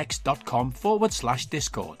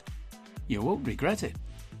AnfieldIndex.com/Discord. You won't regret it.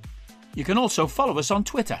 You can also follow us on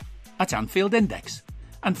Twitter at Anfield Index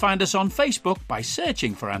and find us on Facebook by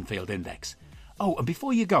searching for Anfield Index. Oh, and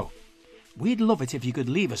before you go, we'd love it if you could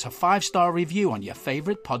leave us a 5-star review on your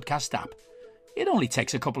favourite podcast app. It only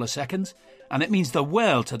takes a couple of seconds, and it means the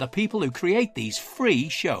world to the people who create these free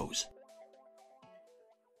shows.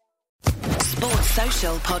 Sports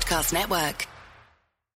Social Podcast Network.